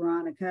about,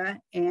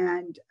 Veronica,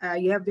 and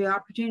you have the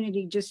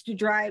opportunity just to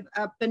drive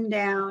up and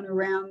down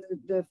around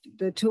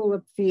the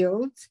tulip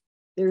fields.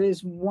 There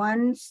is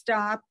one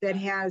stop that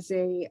has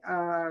a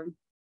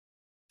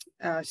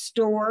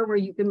store where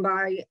you can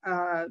buy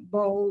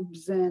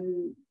bulbs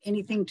and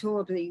anything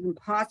tulip that you can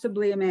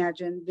possibly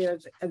imagine.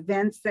 There's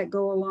events that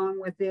go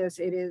along with this.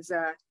 It is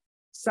a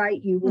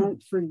site you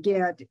won't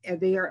forget.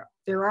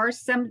 There are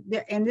some,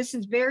 and this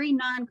is very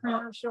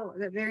non-commercial,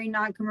 a very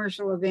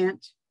non-commercial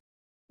event.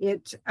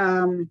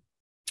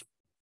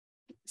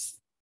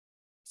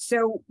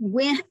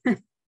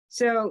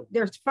 So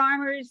there's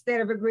farmers that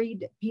have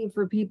agreed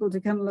for people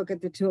to come look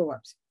at the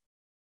tulips,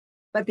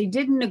 but they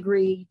didn't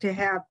agree to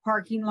have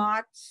parking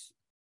lots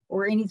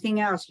or anything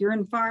else. You're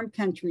in farm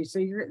country, so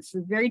it's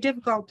very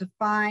difficult to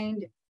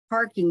find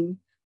parking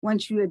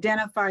once you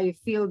identify a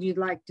field you'd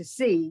like to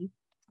see.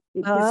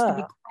 It gets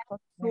to be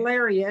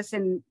hilarious,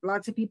 and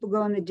lots of people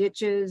go in the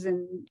ditches,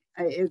 and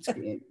it's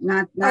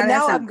not.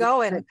 Now I'm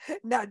going.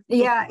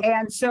 Yeah,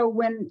 and so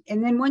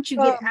then once you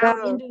get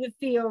out into the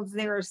fields,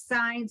 there are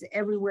signs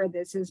everywhere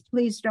that says,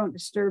 "Please don't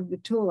disturb the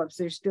tulips;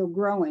 they're still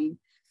growing."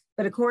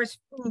 But of course,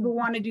 people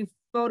want to do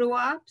photo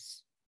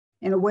ops,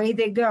 and away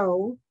they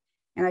go.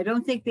 And I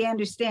don't think they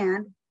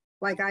understand,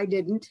 like I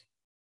didn't,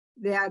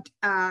 that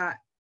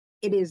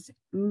it is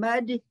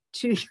mud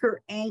to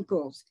your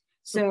ankles.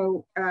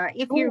 So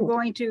if you're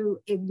going to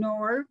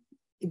ignore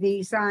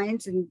the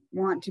signs and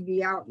want to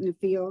be out in the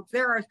fields,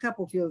 there are a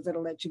couple fields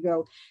that'll let you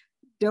go.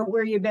 Don't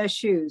wear your best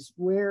shoes.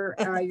 Wear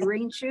your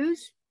rain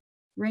shoes,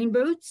 rain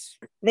boots.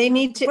 They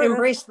need to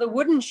embrace the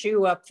wooden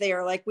shoe up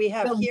there like we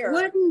have here.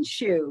 Wooden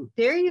shoe.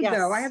 There you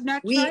go. I have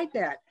not tried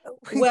that.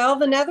 Well,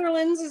 the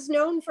Netherlands is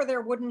known for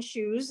their wooden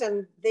shoes,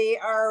 and they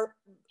are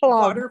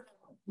water.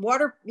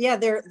 Yeah,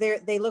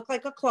 they look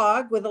like a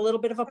clog with a little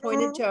bit of a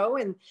pointed toe,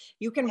 and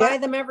you can buy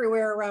them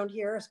everywhere around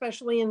here,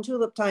 especially in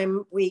tulip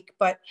time week.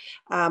 But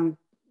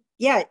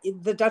yeah,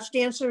 the Dutch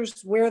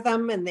dancers wear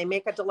them, and they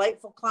make a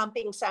delightful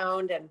clomping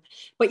sound.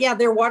 But yeah,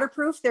 they're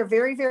waterproof. They're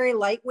very, very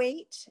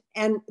lightweight,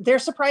 and they're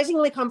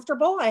surprisingly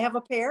comfortable. I have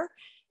a pair,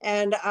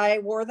 and I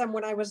wore them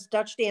when I was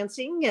Dutch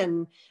dancing,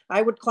 and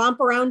I would clomp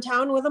around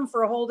town with them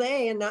for a whole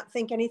day and not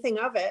think anything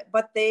of it.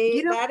 But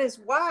that is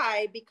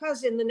why,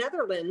 because in the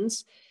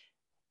Netherlands,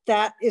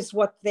 that is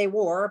what they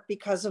wore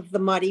because of the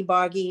muddy,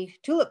 boggy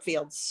tulip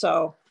fields.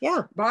 So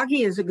yeah.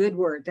 Boggy is a good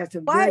word. That's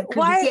a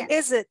why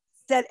is it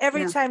that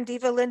every time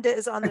Diva Linda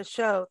is on the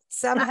show,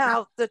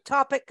 somehow the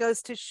topic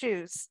goes to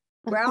shoes?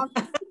 Well,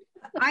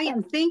 I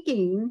am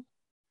thinking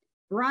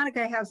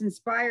Veronica has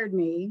inspired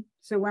me.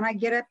 So when I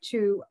get up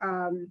to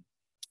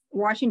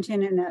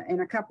Washington in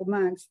a couple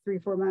months,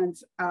 3-4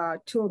 months,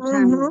 tulip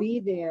time will be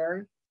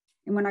there.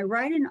 And when I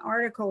write an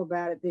article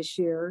about it this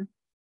year,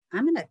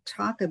 I'm going to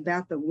talk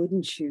about the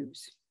wooden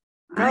shoes.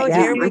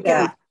 Here we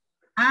go.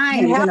 I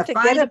am going to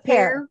find a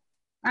pair.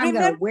 I'm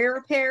going to wear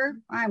a pair.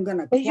 I'm going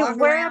to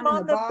wear them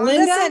on the boat.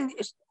 Listen,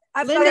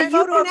 I've got a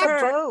photo of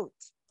her boat.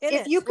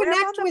 If you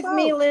connect with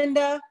me,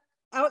 Linda,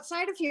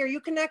 outside of here, you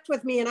connect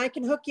with me and I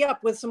can hook you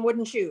up with some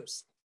wooden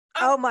shoes.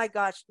 Oh my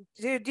gosh,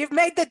 dude, you've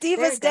made the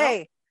Diva's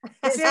day.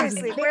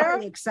 Seriously,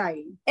 very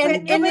exciting.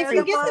 And if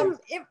you get them,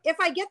 if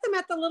I get them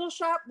at the little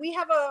shop, we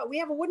have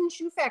a wooden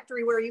shoe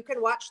factory where you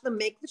can watch them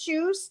make the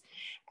shoes.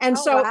 And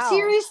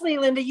seriously,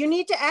 Linda, you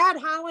need to add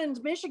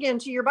Holland, Michigan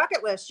to your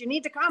bucket list. You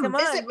need to come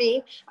visit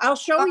me. I'll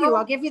show you.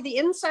 I'll give you the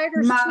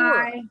insider's tour.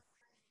 My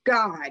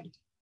God.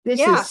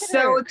 This is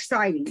so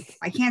exciting.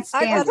 I can't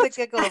stand it. I have the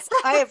giggles.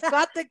 I have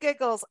got the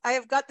giggles. I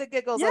have got the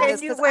giggles on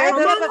this. You wear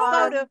them on the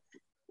boat.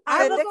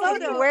 I have a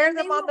photo. Wear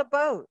them on the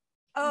boat.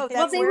 Oh,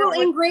 well, they will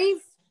engrave.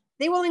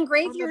 They will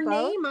engrave your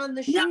name on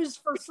the shoes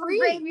for free.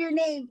 Engrave your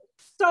name.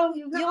 So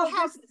you'll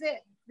have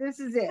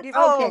This is it.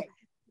 Oh,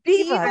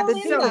 Diva, the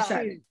Diva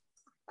shoes.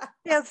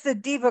 Yes, the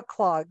Diva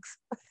clogs.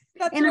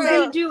 And I'm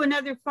going to do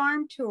another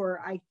farm tour,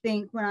 I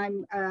think, when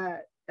I'm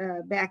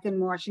back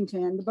in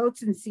Washington. The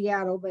boat's in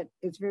Seattle, but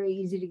it's very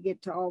easy to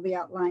get to all the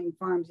outlying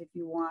farms if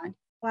you want.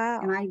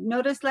 Wow. And I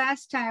noticed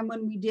last time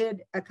when we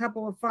did a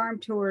couple of farm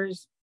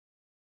tours,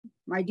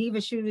 my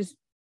Diva shoes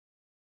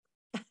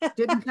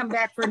didn't come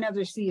back for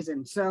another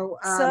season. So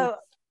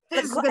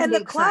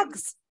the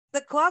clogs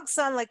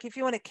sound like if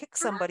you want to kick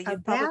somebody, you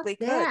probably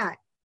could.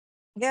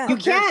 Yeah, you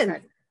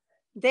can.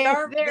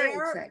 They're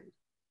exciting.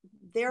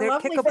 They're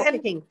lovely for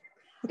kicking.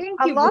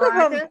 Thank you, a lot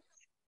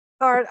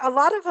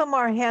of them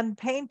are hand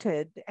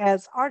painted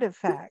as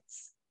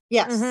artifacts.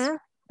 Yes.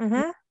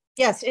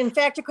 Yes. In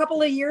fact, a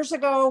couple of years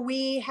ago,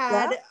 we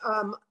had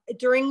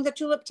during the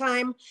tulip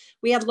time,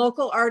 we had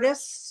local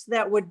artists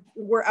that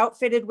were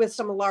outfitted with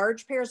some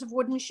large pairs of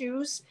wooden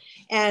shoes,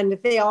 and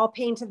they all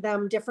painted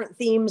them different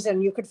themes,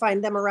 and you could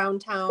find them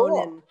around town.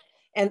 Cool.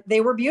 And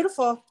they were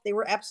beautiful. They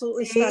were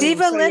absolutely stunning.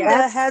 Diva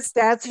Linda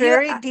that's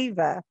very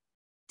Diva.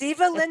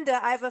 Diva Linda,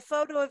 I have a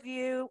photo of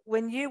you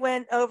when you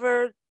went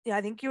over.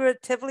 I think you were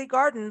at Tivoli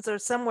Gardens or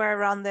somewhere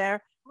around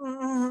there.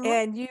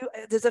 And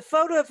there's a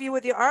photo of you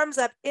with your arms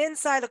up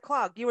inside a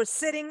clog. You were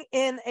sitting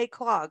in a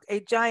clog, a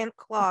giant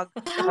clog.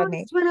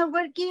 When I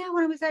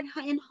was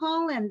in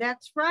Holland.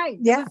 That's right.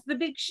 Yeah, that's the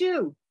big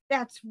shoe.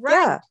 That's right.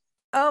 Yeah.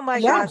 Oh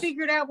my gosh! I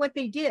figured out what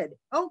they did.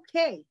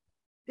 Okay,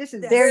 this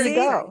is there. You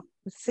go.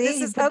 See,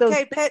 this is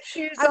okay.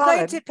 I'm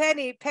going to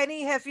Penny.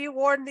 Penny, have you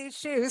worn these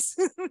shoes?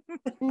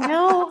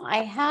 No, I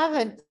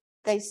haven't.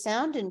 They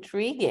sound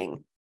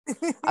intriguing.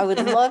 I would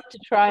love to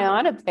try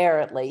on a pair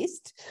at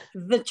least.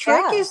 The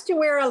trick is to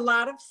wear a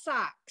lot of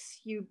socks.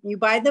 You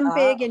buy them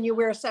big and you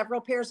wear several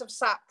pairs of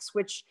socks,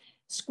 which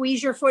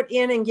squeeze your foot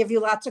in and give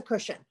you lots of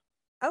cushion.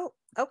 Oh,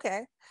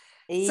 okay.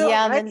 So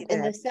in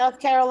the South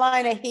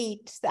Carolina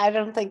heat, I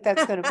don't think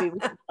that's going to be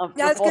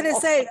comfortable. I was going to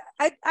say,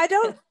 I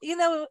don't,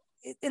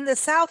 in the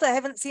South, I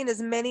haven't seen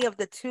as many of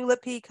the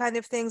tulipy kind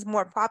of things,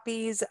 more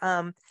poppies,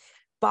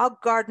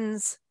 bog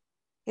gardens.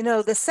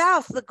 the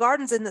South, the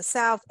gardens in the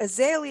South,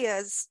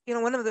 azaleas,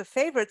 one of the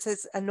favorites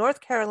is a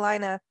North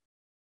Carolina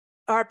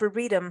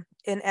Arboretum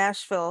in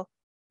Asheville.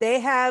 They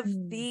have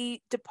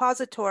the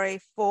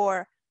depository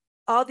for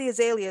all the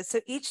azaleas. So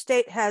each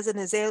state has an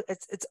azalea,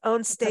 its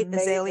own state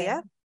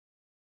azalea.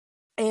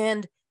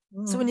 And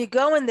so when you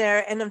go in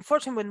there, and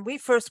unfortunately, when we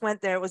first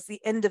went there, it was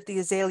the end of the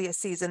azalea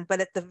season, but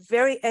at the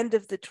very end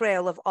of the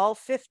trail of all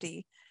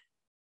 50,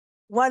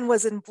 one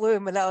was in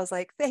bloom. And I was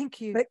like,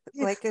 thank you,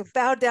 like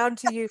bow down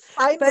to you.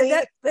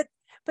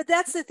 But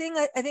that's the thing.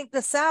 I think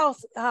the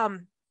South,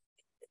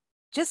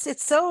 just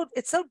it's so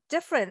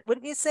different,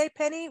 wouldn't you say,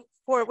 Penny,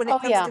 for when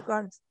it comes to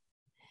gardens?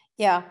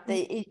 Yeah,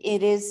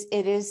 it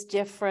is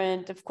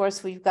different. Of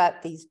course, we've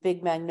got these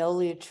big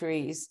magnolia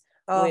trees,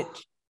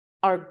 which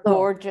are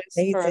gorgeous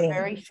for a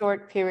very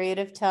short period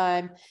of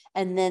time,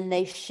 and then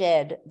they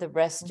shed the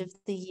rest of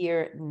the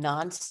year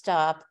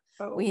nonstop.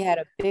 We had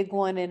a big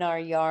one in our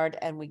yard,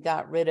 and we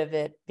got rid of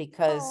it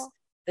because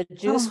the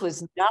juice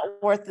was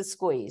not worth the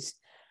squeeze.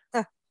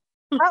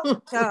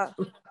 Well,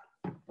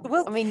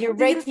 I mean, you're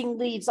raking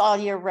leaves all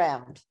year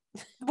round.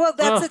 Well,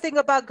 that's the thing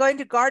about going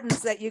to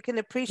gardens, that you can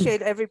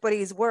appreciate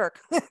everybody's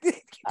work.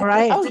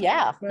 Right. Oh,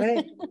 yeah.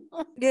 Right.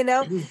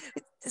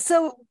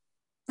 So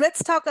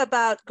let's talk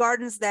about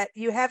gardens that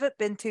you haven't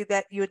been to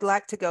that you would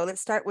like to go.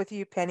 Let's start with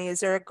you, Penny. Is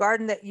there a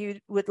garden that you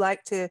would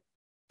like to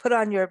put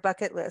on your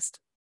bucket list?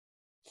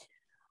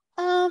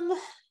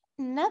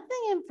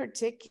 Nothing in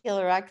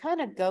particular. I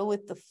kind of go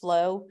with the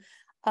flow.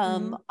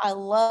 I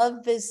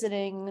love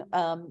visiting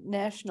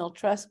National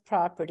Trust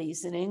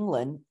properties in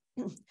England,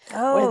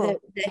 where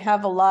they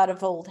have a lot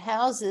of old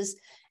houses,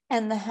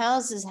 and the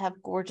houses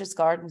have gorgeous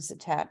gardens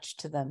attached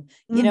to them.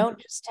 You don't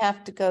just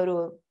have to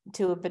go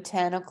to a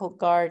botanical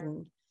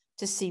garden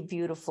to see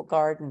beautiful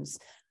gardens.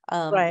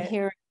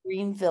 Here in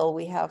Greenville,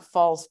 we have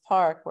Falls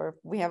Park, where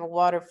we have a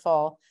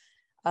waterfall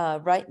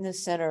right in the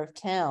center of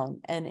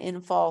town. And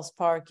in Falls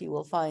Park, you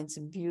will find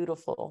some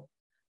beautiful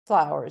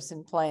flowers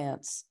and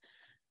plants.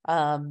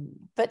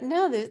 But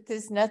no,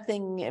 there's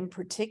nothing in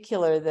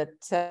particular that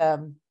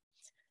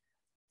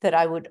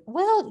I would,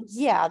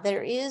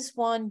 there is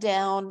one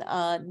down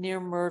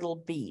near Myrtle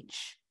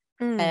Beach.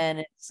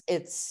 And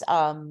it's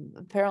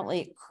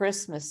apparently at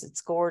Christmas,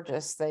 it's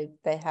gorgeous. They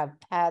have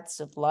paths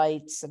of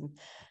lights and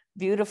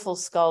beautiful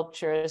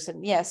sculptures.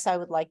 And yes,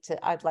 I'd like to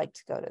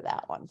go to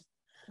that one.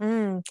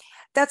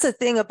 That's the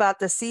thing about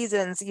the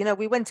seasons.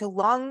 We went to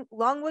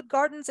Longwood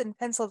Gardens in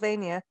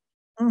Pennsylvania,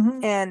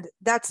 and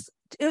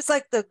it was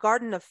like the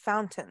Garden of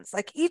Fountains.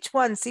 Like each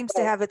one seems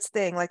to have its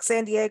thing. Like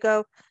San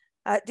Diego.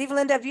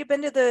 Divalinda, have you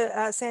been to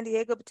the San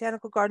Diego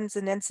Botanical Gardens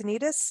in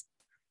Encinitas?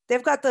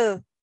 They've got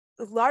the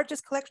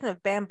largest collection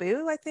of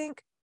bamboo, I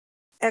think.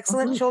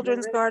 Excellent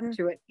children's garden.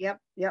 To it. Yep.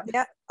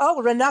 Yeah.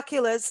 Oh,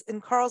 ranunculus in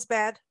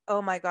Carlsbad.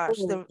 Oh my gosh.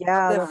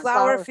 The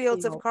flower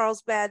fields of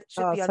Carlsbad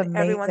should be on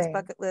everyone's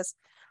bucket list.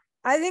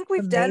 I think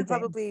we've done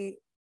probably,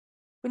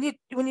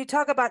 when you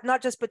talk about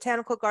not just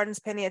botanical gardens,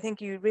 Penny, I think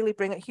you really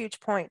bring a huge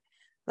point.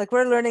 Like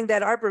we're learning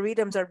that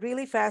arboretums are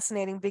really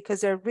fascinating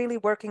because they're really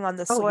working on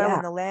the soil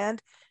and the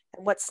land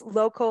and what's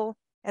local,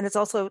 and it's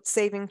also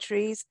saving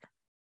trees.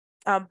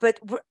 But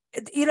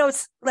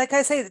it's like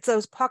I say, it's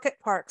those pocket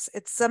parks.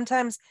 It's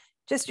sometimes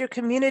just your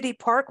community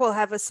park will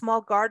have a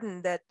small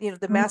garden that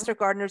the master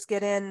gardeners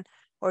get in,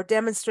 or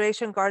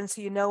demonstration gardens,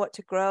 so you know what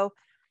to grow.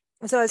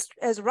 So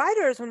as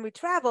writers, when we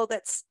travel,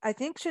 that's, I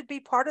think, should be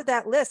part of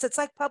that list. It's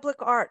like public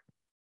art,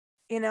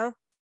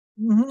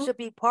 should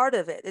be part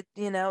of it.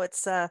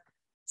 It's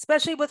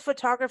especially with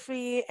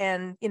photography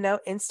and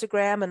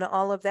Instagram and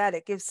all of that.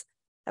 It gives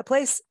a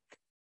place.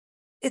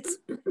 It's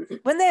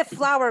when they have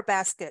flower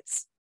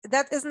baskets.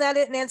 Isn't that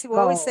it, Nancy? We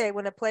always say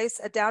when a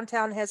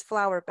downtown has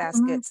flower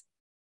baskets.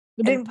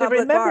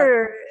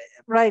 Remember,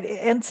 right?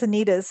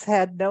 Encinitas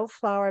had no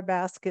flower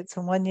baskets,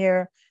 and one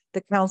year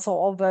the council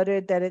all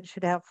voted that it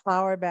should have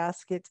flower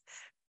baskets.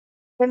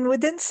 And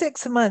within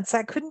 6 months,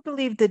 I couldn't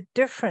believe the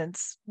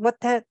difference,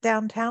 what that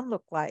downtown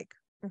looked like.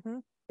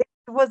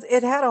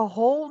 It had a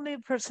whole new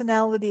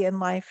personality and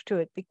life to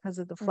it because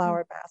of the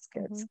flower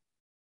baskets.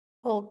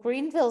 Well,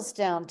 Greenville's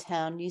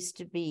downtown used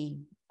to be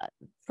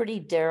pretty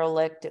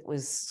derelict. It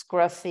was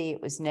scruffy,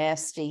 it was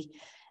nasty,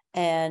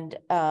 and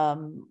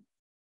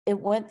it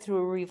went through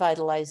a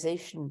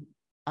revitalization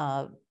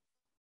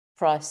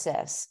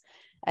process.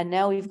 And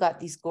now we've got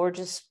these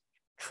gorgeous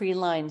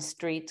tree-lined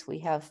streets. We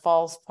have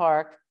Falls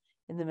Park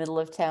in the middle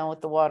of town with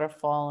the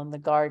waterfall and the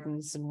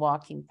gardens and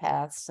walking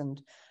paths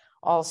and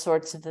all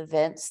sorts of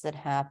events that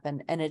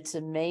happen. And it's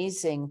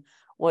amazing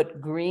what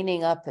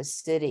greening up a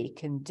city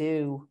can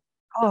do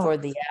for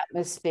the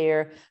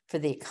atmosphere, for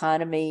the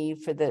economy,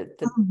 for the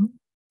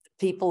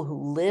people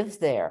who live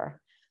there.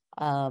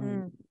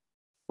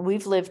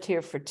 We've lived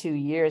here for 2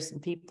 years,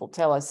 and people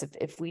tell us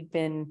if we'd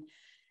been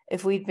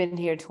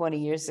here 20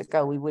 years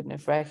ago, we wouldn't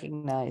have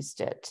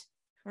recognized it.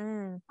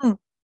 But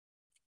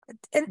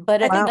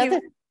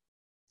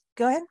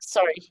go ahead.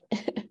 Sorry.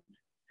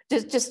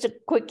 Just a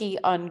quickie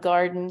on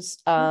gardens.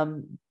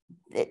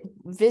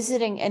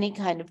 Visiting any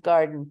kind of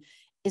garden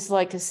is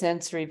like a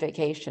sensory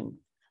vacation.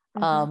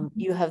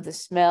 You have the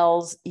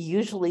smells.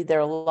 Usually there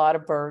are a lot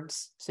of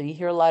birds. So you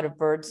hear a lot of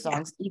bird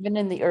songs, even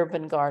in the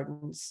urban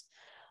gardens.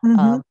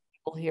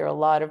 People hear a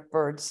lot of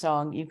bird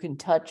song. You can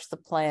touch the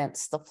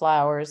plants, the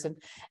flowers.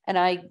 And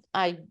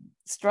I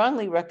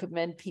strongly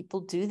recommend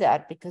people do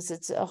that because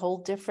it's a whole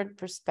different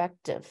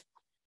perspective.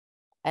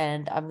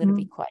 And I'm going to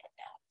be quiet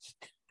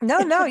now.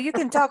 No, you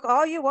can talk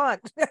all you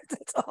want.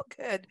 It's all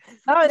good.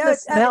 Oh, and the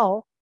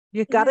smell.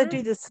 You got to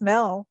do the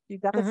smell. You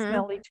got to Mhm.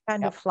 smell each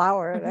kind of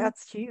flower. Mhm.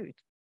 That's huge.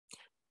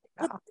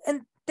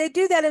 And they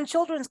do that in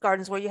children's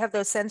gardens where you have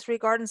those sensory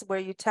gardens where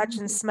you touch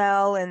and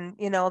smell and,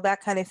 that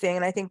kind of thing.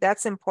 And I think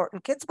that's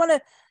important. Kids want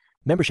to.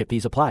 Membership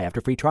fees apply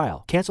after free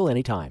trial. Cancel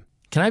anytime.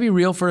 Can I be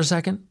real for a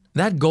second?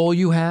 That goal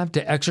you have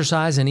to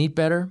exercise and eat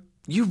better,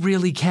 you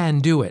really can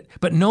do it,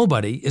 but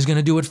nobody is going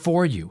to do it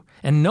for you.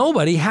 And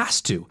nobody has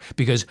to,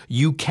 because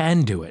you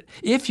can do it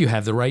if you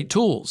have the right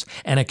tools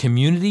and a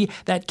community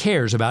that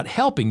cares about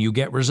helping you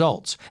get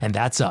results. And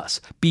that's us,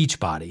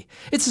 Beachbody.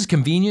 It's as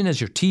convenient as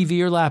your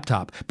TV or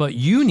laptop, but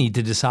you need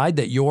to decide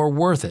that you're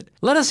worth it.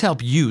 Let us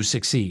help you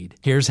succeed.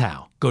 Here's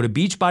how. Go to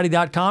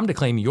beachbody.com to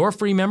claim your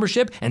free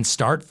membership and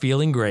start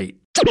feeling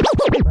great.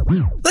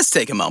 Let's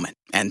take a moment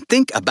and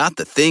think about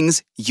the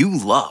things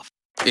you love.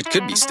 It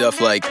could be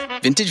stuff like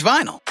vintage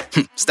vinyl,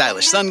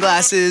 stylish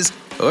sunglasses,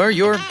 or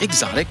your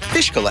exotic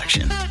fish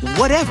collection.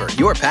 Whatever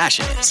your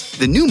passion is,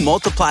 the new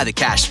Multiply the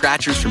Cash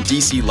scratchers from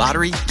DC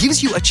Lottery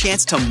gives you a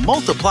chance to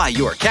multiply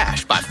your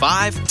cash by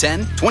 5,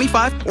 10,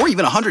 25, or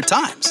even 100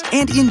 times.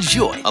 And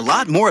enjoy a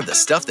lot more of the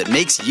stuff that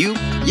makes you,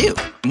 you.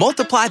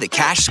 Multiply the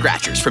Cash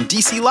scratchers from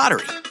DC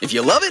Lottery. If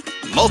you love it,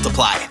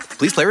 multiply it.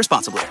 Please play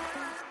responsibly.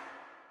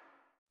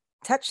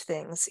 Touch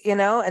things,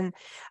 and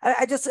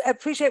I just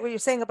appreciate what you're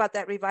saying about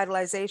that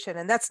revitalization.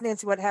 And that's,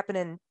 Nancy, what happened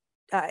in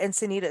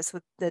Encinitas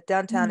with the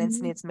Downtown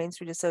Encinitas Main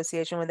Street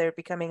Association when they were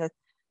becoming a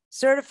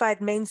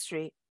certified Main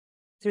Street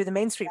through the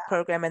Main Street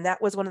program. And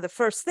that was one of the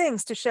first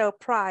things to show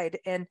pride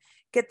and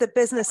get the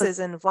businesses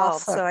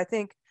involved. awesome. So I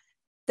think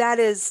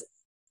there's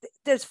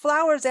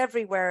flowers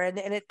everywhere, and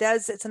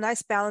it's a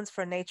nice balance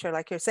for nature,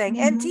 like you're saying,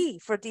 and tea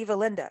for Diva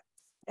Linda.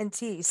 And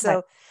tea.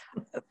 So,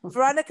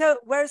 Veronica,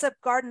 where's a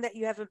garden that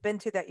you haven't been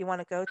to that you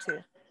want to go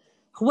to?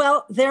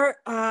 Well, the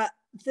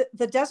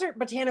Desert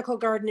Botanical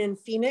Garden in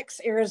Phoenix,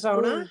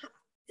 Arizona.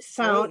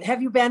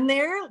 Have you been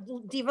there?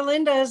 Diva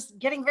Linda is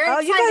getting very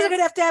excited. You guys are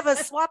going to have a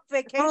swap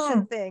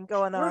vacation thing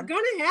going on. We're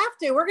going to have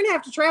to. We're going to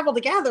have to travel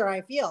together,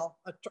 I feel.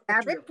 A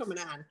trip coming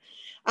on.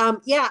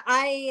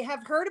 I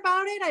have heard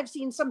about it. I've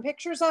seen some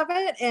pictures of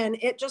it, and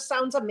it just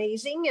sounds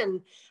amazing.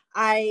 And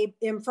I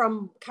am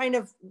from kind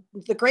of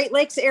the Great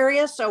Lakes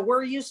area, so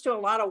we're used to a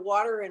lot of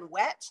water and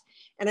wet.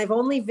 And I've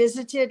only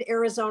visited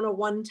Arizona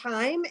one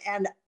time,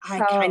 and I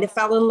kind of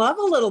fell in love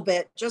a little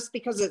bit just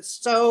because it's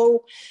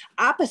so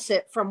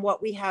opposite from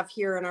what we have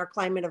here in our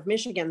climate of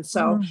Michigan.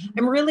 So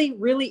I'm really,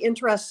 really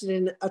interested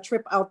in a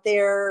trip out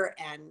there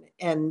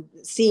and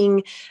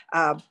seeing.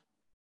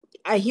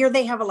 I hear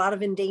they have a lot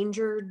of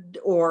endangered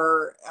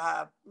or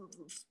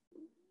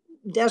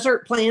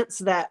desert plants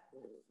that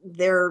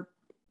they're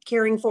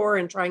caring for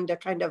and trying to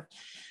kind of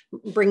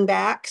bring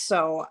back.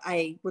 So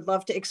I would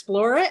love to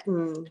explore it.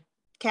 And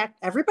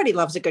everybody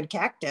loves a good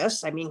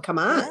cactus. I mean, come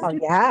on. Oh,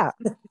 yeah.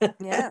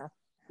 Yeah.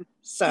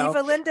 So,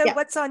 Diva Linda,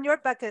 what's on your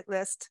bucket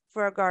list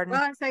for a garden?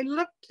 Well, as I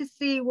look to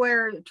see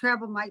where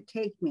travel might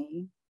take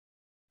me,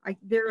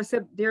 there's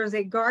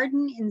a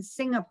garden in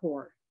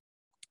Singapore.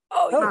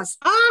 Oh, yes.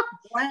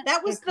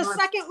 That was the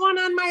second one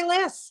on my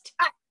list.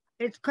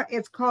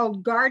 It's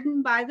called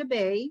Garden by the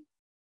Bay.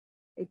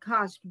 It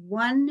cost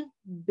 $1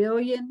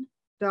 billion.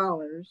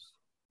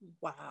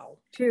 Wow.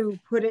 To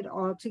put it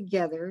all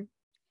together.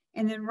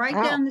 And then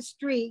down the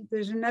street,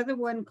 there's another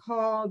one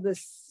called the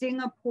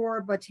Singapore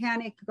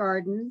Botanic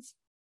Gardens,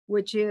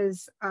 which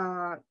is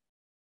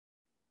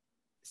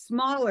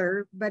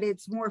smaller, but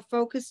it's more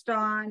focused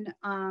on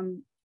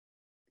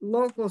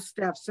local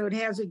stuff. So it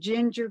has a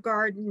ginger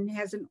garden,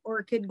 has an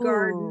orchid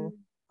garden.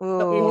 The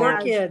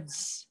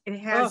orchids. It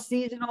has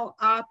seasonal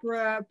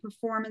opera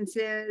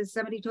performances.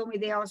 Somebody told me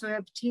they also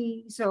have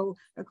tea. So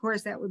of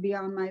course that would be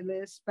on my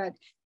list. But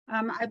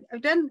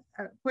I've done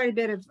quite a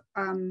bit of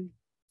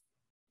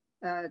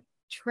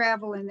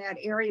travel in that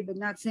area, but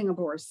not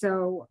Singapore.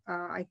 So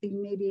I think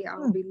maybe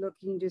I'll be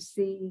looking to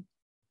see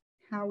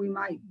how we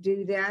might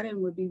do that,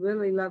 and would be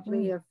really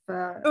lovely if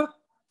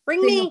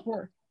bring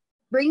Singapore.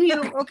 Bring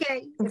you,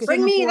 okay.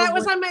 Bring me. That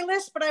was on my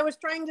list, but I was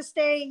trying to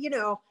stay,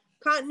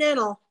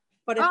 continental.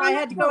 But if I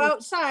had to go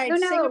outside,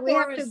 Singapore we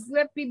have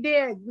to be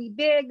big. Be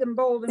big and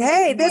bold. And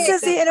hey, this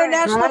is the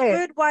International right.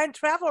 Food, Wine,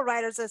 Travel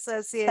Writers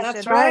Association.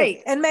 That's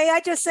right. And may I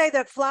just say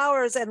that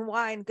flowers and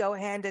wine go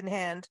hand in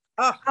hand.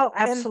 Oh,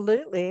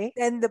 absolutely.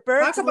 And the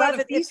birds talk about love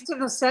a it. feast of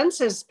the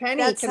senses.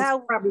 Penny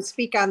can probably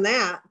speak on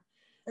that.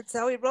 That's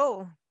how we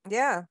roll.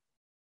 Yeah.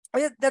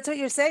 That's what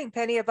you're saying,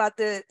 Penny, about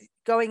the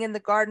going in the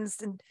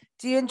gardens. And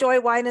do you enjoy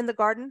wine in the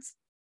gardens?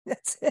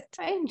 That's it.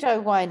 I enjoy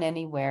wine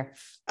anywhere.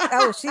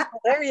 Oh,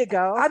 there you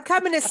go. I'm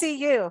coming to see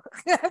you.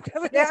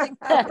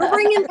 We're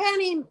bringing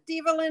Penny,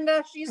 Diva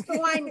Linda. She's the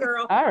wine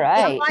girl. All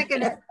right. I'm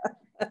liking it.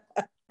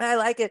 I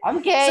like it.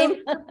 I'm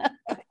game.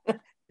 So,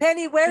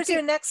 Penny, where's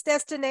your next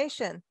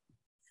destination?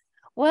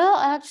 Well,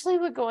 actually,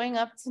 we're going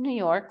up to New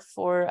York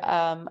for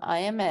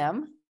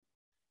IMM.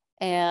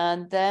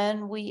 And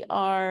then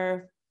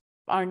our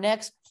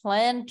next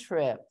planned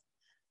trip,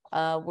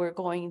 we're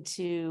going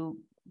to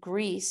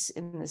Greece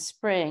in the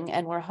spring,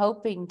 and we're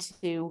hoping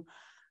to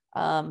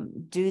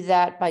do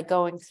that by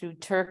going through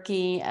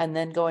Turkey and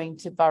then going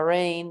to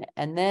Bahrain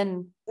and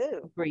then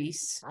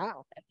Greece.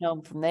 Wow. And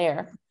home from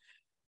there.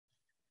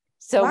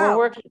 So we're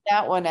working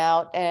that one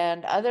out.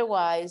 And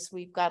otherwise,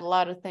 we've got a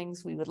lot of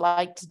things we would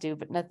like to do,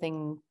 but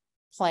nothing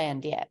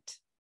planned yet.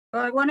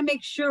 Well, I want to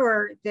make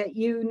sure that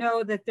you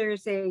know that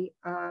there's a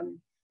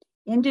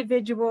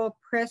individual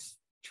press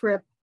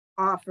trip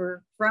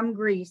offer from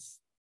Greece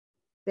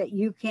that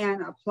you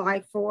can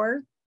apply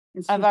for.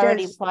 And I've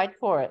already applied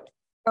for it.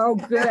 Oh,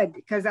 good,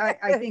 because I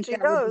think She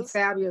that would be knows.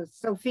 fabulous.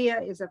 Sophia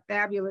is a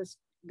fabulous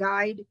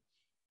guide,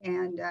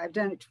 and I've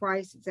done it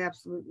twice. It's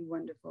absolutely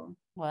wonderful.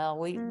 Well,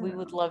 we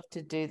would love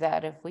to do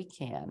that if we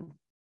can.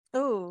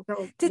 Oh,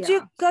 So, did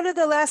you go to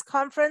the last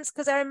conference?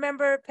 Because I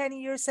remember,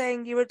 Penny, you were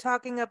saying you were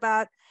talking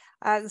about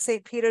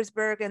St.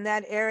 Petersburg and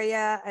that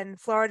area and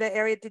Florida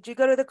area. Did you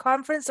go to the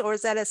conference, or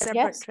is that a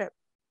separate trip?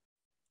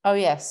 Oh,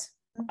 yes.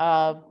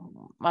 I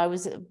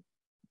was at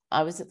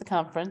the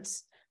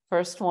conference,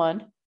 first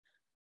one.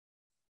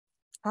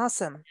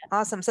 Awesome.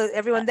 So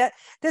everyone,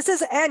 this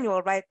is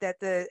annual, right? That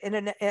the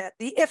internet,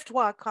 the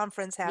IFTWA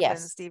conference happens,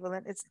 Yes.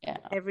 Stephen. It's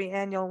every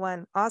annual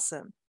one.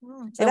 Awesome.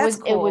 So It that's was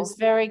cool. it was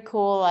very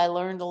cool. I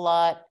learned a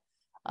lot.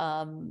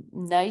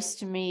 Nice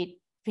to meet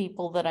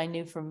people that I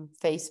knew from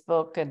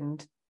Facebook,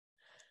 and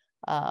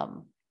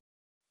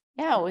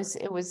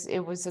it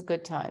was a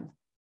good time.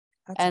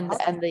 That's awesome.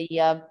 And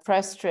the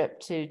press trip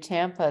to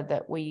Tampa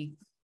that we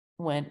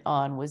went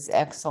on was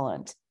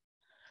excellent.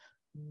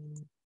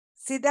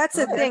 See, that's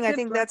the thing. I good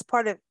think for- that's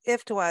part of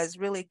IFTWA is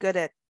really good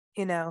at,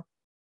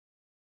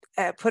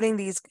 putting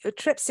these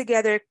trips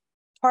together,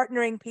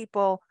 partnering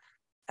people.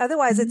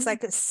 Otherwise, it's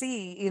like a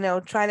sea,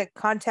 trying to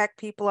contact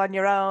people on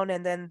your own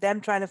and then them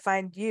trying to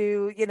find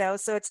you,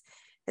 so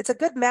it's a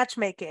good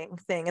matchmaking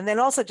thing. And then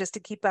also just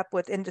to keep up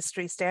with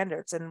industry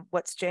standards and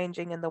what's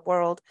changing in the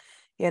world,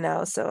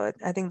 so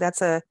I think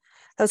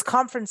those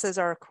conferences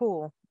are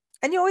cool.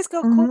 And you always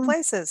go cool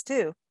places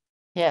too.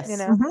 Yes.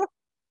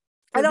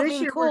 I So don't this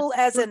mean year cool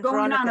we're as in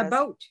going on a Veronica's.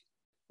 boat.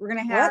 We're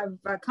going to What? have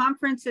a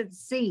conference at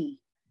sea.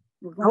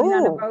 We're going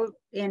on a boat,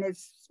 and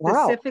it's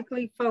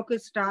specifically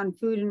focused on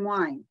food and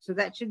wine. So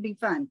that should be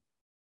fun.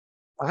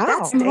 Wow.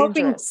 That's I'm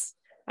hoping- dangerous.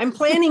 I'm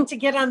planning to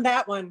get on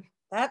that one.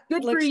 That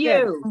Good for looks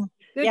you.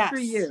 Good for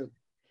Yes. you.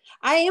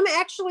 I am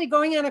actually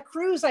going on a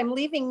cruise. I'm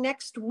leaving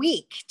next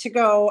week to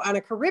go on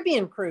a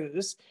Caribbean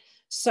cruise.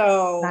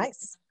 So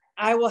Nice.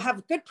 I will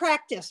have good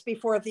practice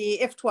before the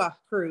IFTWA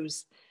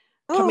cruise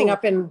coming Ooh.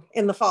 up in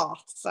the fall.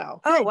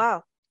 So Oh,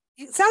 wow.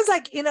 It sounds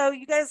like, you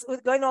guys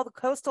with going to all the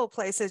coastal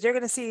places, you're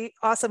going to see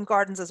awesome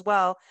gardens as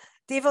well.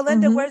 Diva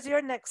Linda, where's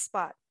your next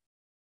spot?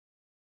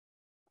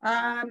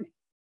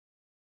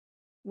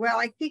 Well,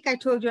 I think I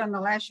told you on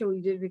the last show we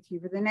did with you,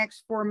 for the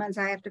next 4 months,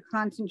 I have to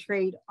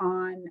concentrate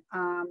on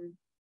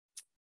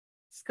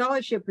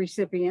scholarship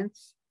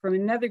recipients from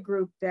another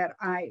group that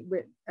I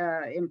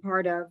am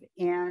part of,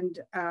 and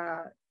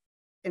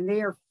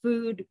they are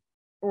food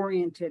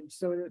oriented.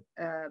 So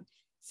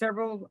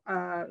several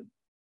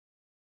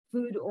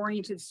food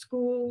oriented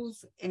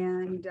schools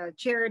and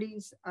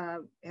charities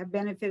have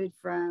benefited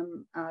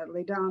from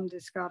Les Dames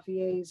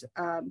d'Escaffier's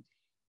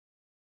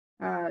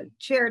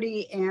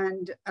charity,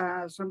 and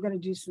so I'm going to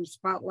do some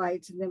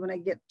spotlights. And then when I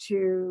get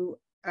to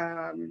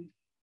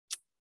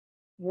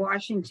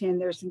Washington,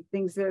 there's some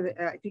things there that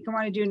I think I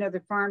want to do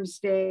another farm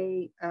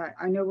stay.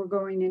 I know we're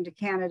going into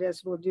Canada,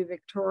 so we'll do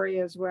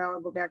Victoria as well. I'll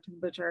go back to the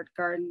Butchart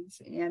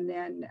Gardens, and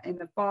then in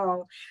the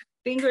fall,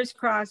 fingers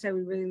crossed, I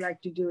would really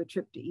like to do a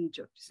trip to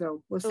Egypt.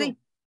 So we'll see.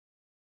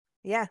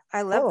 Yeah,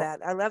 I love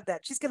that. I love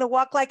that. She's going to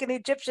walk like an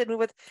Egyptian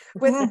with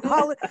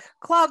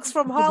clogs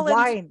from Holland,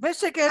 Wine.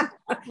 Michigan.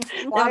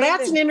 now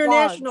that's an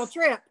international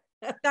trip.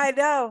 I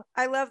know.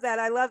 I love that.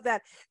 I love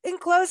that. In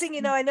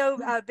closing, I know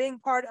being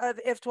part of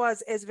IFTWA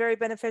is very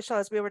beneficial,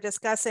 as we were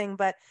discussing,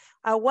 but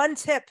one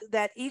tip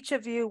that each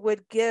of you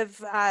would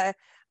give an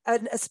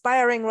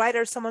aspiring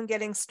writer, someone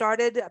getting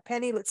started.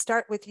 Penny, let's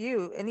start with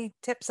you. Any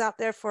tips out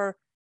there for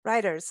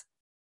writers?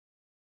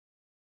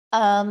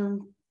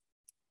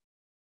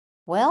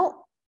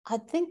 Well, I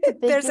think the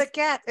There's biggest... a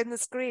cat in the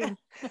screen.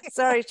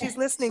 Sorry, she's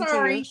listening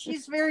to you.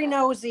 She's very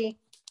nosy.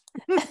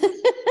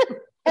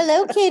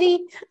 Hello,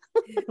 kitty.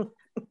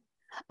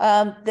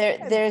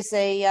 There's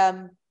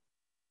a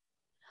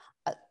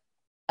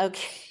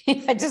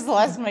okay. I just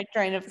lost my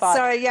train of thought.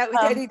 Sorry, yeah.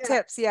 Any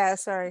tips? Yeah,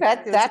 sorry.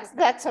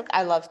 That's okay.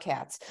 I love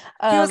cats.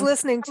 She was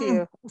listening to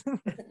you.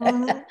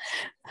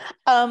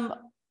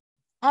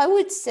 I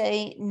would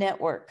say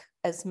network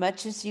as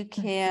much as you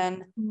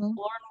can. Learn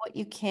what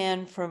you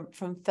can from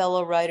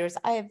fellow writers.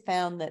 I have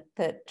found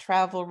that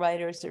travel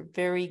writers are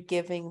very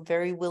giving,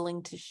 very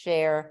willing to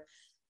share.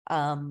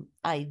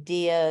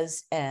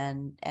 ideas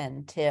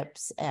and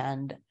tips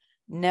and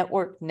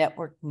network.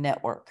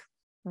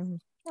 Mhm.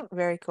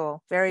 Very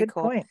cool. Very Good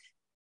cool. point.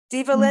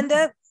 Diva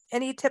Linda,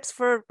 any tips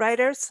for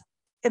writers?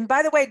 And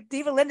by the way,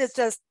 Diva Linda's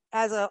just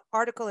has an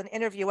article and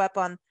interview up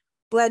on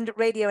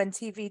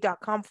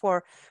blendradioandtv.com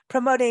for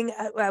promoting,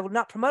 well,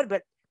 not promoting,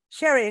 but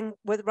sharing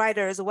with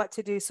writers what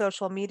to do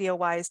social media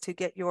wise to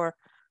get your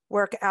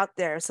work out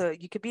there. So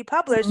you could be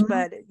published,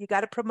 but you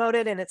got to promote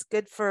it, and it's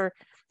good for,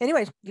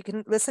 anyway, you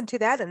can listen to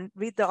that and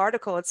read the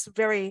article. It's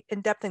very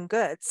in-depth and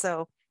good.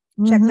 So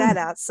check that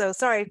out. So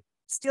sorry,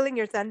 stealing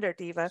your thunder,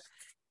 Diva.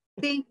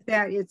 I think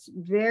that it's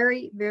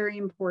very, very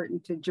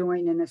important to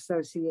join an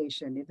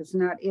association. If it's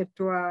not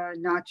IFTWA,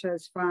 NACHA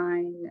is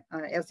fine,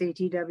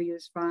 SATW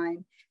is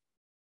fine.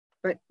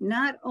 But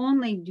not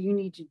only do you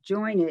need to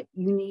join it,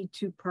 you need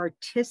to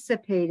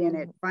participate in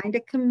it. Find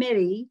a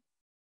committee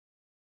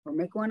or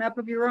make one up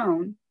of your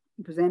own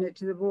and present it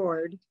to the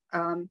board.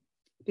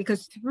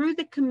 Because through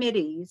the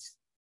committees,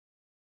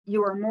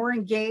 you are more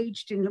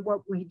engaged in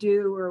what we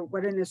do or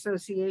what an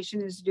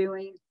association is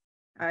doing.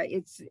 I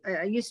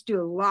used to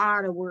do a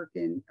lot of work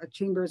in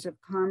chambers of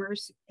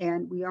commerce,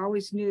 and we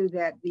always knew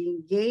that the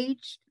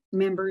engaged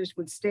members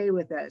would stay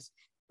with us.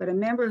 But a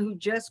member who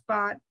just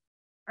bought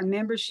a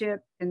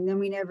membership and then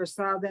we never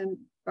saw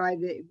them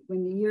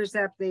when the year's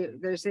up,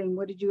 they're saying,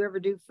 "What did you ever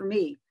do for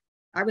me?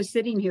 I was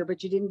sitting here,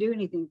 but you didn't do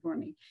anything for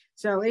me."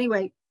 So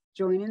anyway,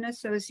 join an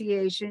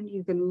association.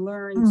 You can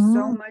learn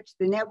so much.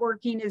 The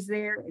networking is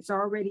there. It's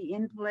already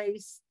in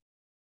place.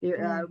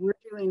 We're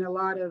doing a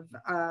lot of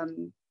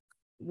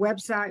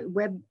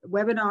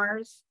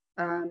webinars,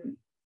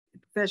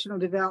 professional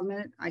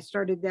development. I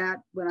started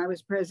that when I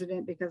was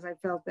president because I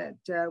felt that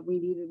we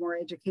needed more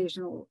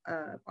educational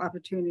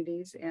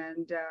opportunities,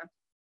 and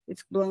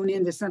it's blown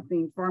into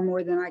something far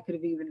more than I could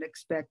have even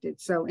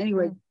expected. So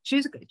anyway,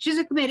 choose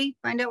a committee,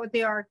 find out what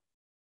they are,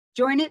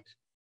 join it,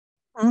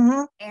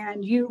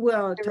 and you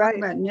will talk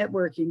about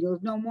networking.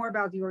 You'll know more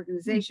about the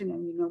organization,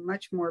 and you know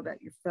much more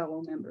about your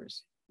fellow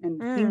members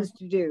and things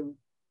to do,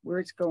 where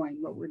it's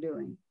going, what we're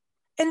doing.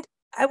 And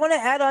I want to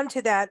add on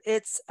to that.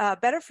 It's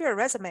better for your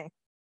resume.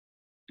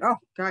 Oh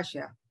gosh,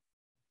 yeah.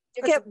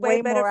 You get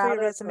way better more for out your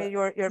of resume,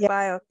 your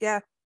bio.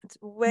 Yeah, it's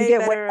way you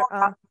get better. way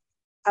more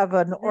of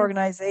an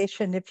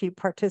organization if you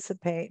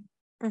participate.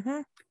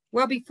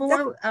 Well,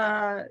 before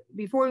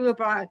we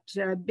brought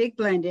Big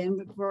Blend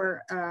in,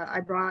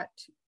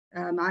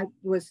 I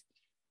was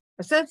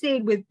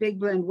associated with Big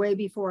Blend way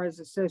before I was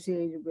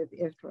associated with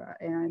IFTWA,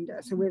 and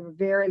so we have a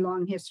very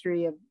long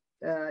history of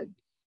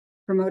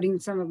promoting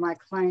some of my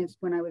clients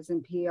when I was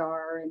in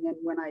PR, and then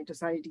when I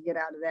decided to get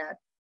out of that,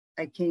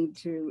 I came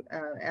to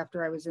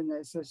after I was in the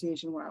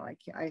association a while.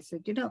 I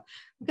said, we've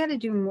got to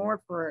do more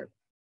for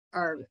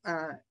our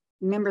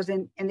members,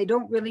 and they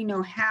don't really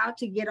know how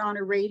to get on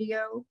a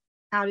radio,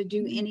 how to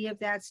do any of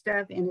that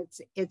stuff, and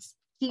it's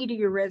key to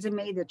your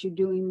resume that you're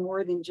doing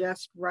more than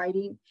just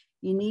writing.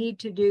 You need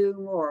to do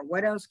more.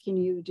 What else can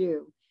you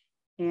do?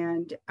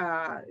 And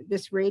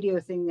this radio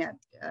thing that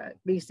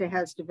Lisa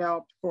has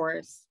developed for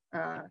us.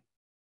 I'm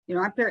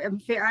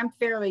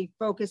fairly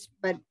focused,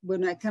 but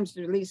when it comes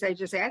to Lisa, I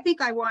just say, I think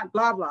I want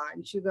blah, blah.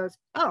 And she goes,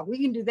 oh,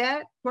 we can do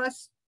that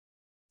plus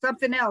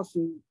something else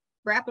and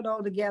wrap it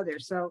all together.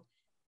 So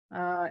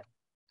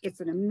it's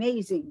an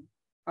amazing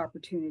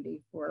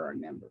opportunity for our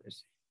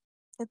members.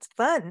 It's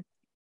fun.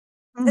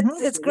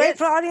 It's great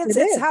for audience.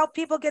 It's how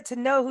people get to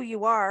know who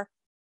you are.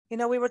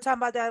 We were talking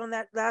about that on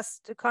that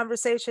last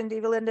conversation,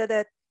 Diva Linda,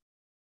 that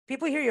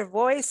people hear your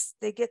voice,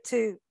 they get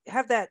to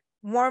have that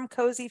warm,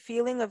 cozy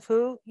feeling of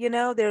who,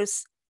 go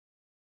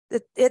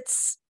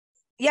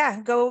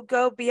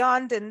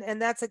beyond,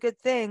 and that's a good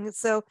thing.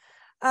 So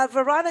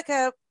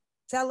Veronica,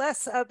 tell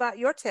us about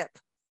your tip.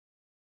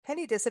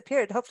 Penny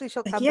disappeared. Hopefully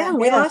she'll come back. Yeah,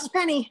 we lost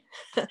Penny.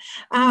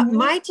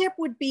 My tip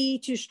would be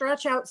to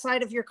stretch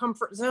outside of your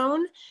comfort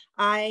zone.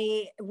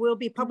 I will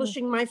be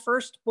publishing my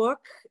first book,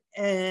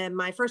 and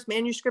my first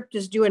manuscript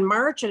is due in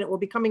March, and it will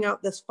be coming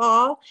out this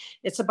fall.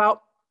 It's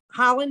about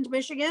Holland,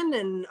 Michigan,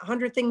 and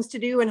 100 things to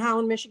do in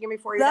Holland, Michigan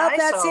before you die. Love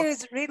that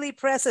series. Reedy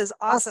Press is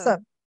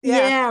awesome.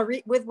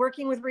 With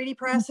working with Reedy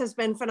Press has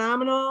been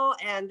phenomenal,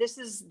 and this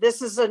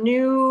is a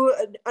new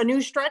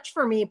stretch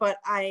for me, but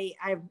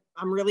I'm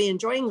really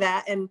enjoying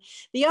that. And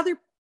the other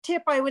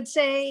tip I would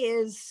say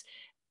is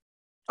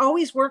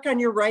always work on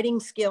your writing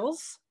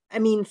skills. I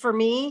mean, for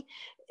me,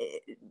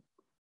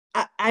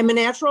 I'm a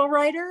natural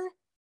writer,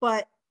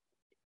 but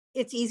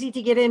it's easy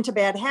to get into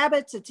bad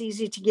habits. It's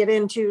easy to get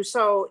into,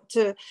 so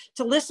to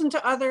listen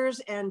to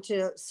others and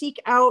to seek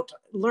out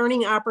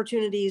learning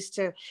opportunities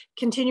to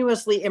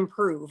continuously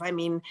improve. I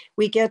mean,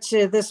 we get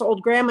to this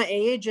old grandma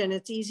age and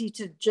it's easy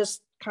to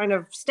just kind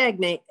of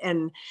stagnate,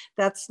 and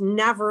that's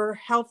never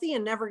healthy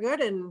and never good.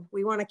 And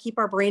we want to keep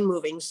our brain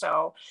moving.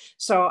 So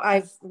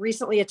I've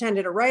recently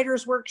attended a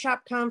writer's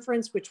workshop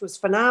conference, which was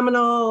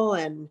phenomenal.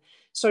 And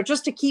so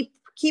just to keep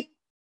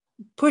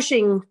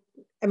pushing.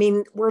 I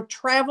mean, we're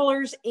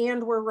travelers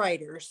and we're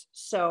writers.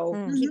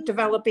 So keep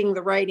developing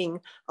the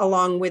writing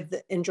along with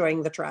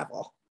enjoying the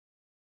travel.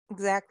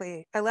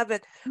 Exactly. I love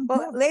it.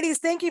 Well, ladies,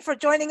 thank you for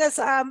joining us.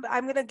 I'm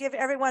going to give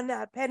everyone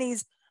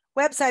Penny's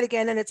website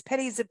again, and it's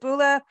Penny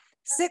Zabula,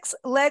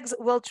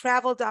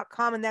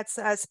 sixlegswilltravel.com, and that's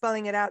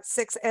spelling it out,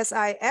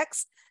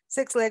 6SIX,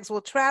 Six Legs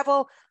Will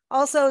Travel.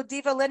 Also,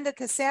 Diva Linda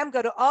Kassam,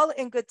 go to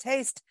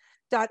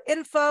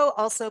allingoodtaste.info,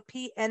 also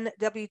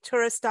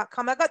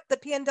pnwtourist.com. I got the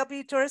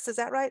PNW Tourist, is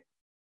that right?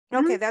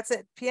 Okay, that's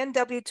it,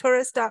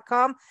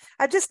 pnwtourist.com.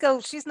 I just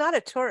go, she's not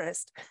a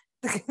tourist.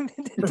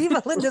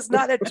 Diva Linda's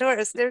not a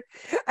tourist.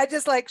 I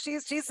just like,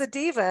 she's the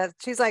diva.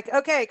 She's like,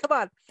 okay, come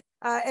on.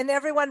 And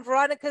everyone,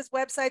 Veronica's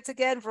websites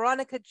again,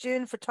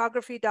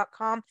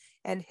 veronicajunphotography.com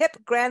and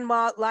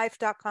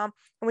hipgrandmalife.com.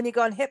 And when you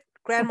go on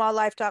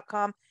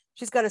hipgrandmalife.com,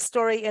 she's got a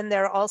story in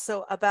there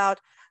also about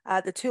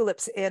the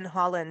tulips in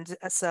Holland.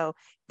 So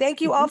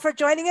thank you all for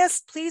joining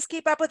us. Please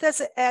keep up with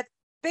us at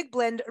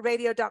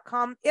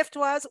bigblendradio.com.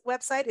 IFTWA's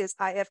website is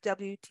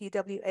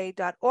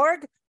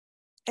ifwtwa.org.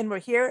 And we're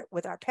here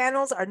with our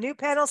panels, our new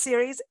panel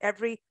series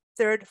every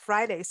third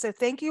Friday. So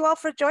thank you all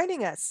for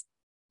joining us.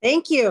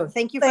 Thank you.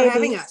 Thank you for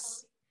having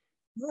us.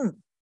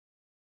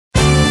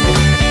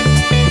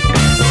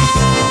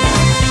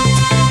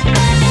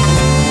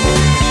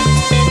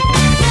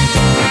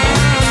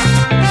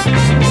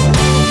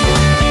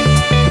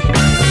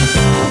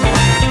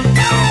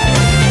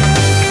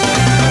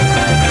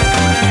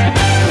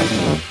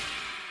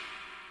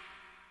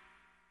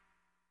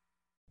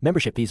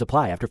 Membership fees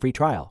apply after free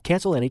trial.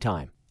 Cancel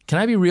anytime. Can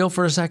I be real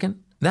for a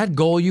second? That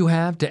goal you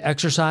have to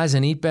exercise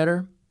and eat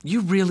better,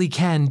 you really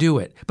can do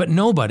it, but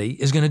nobody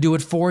is going to do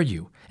it for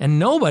you. And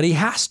nobody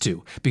has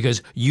to,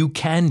 because you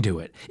can do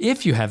it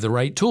if you have the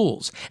right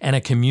tools and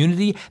a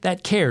community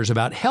that cares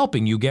about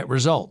helping you get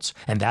results.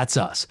 And that's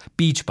us,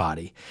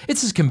 Beachbody.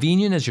 It's as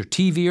convenient as your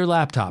TV or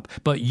laptop,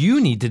 but you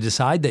need to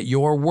decide that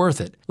you're worth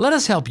it. Let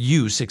us help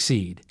you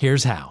succeed.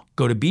 Here's how.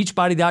 Go to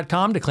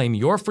beachbody.com to claim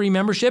your free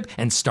membership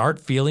and start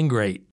feeling great.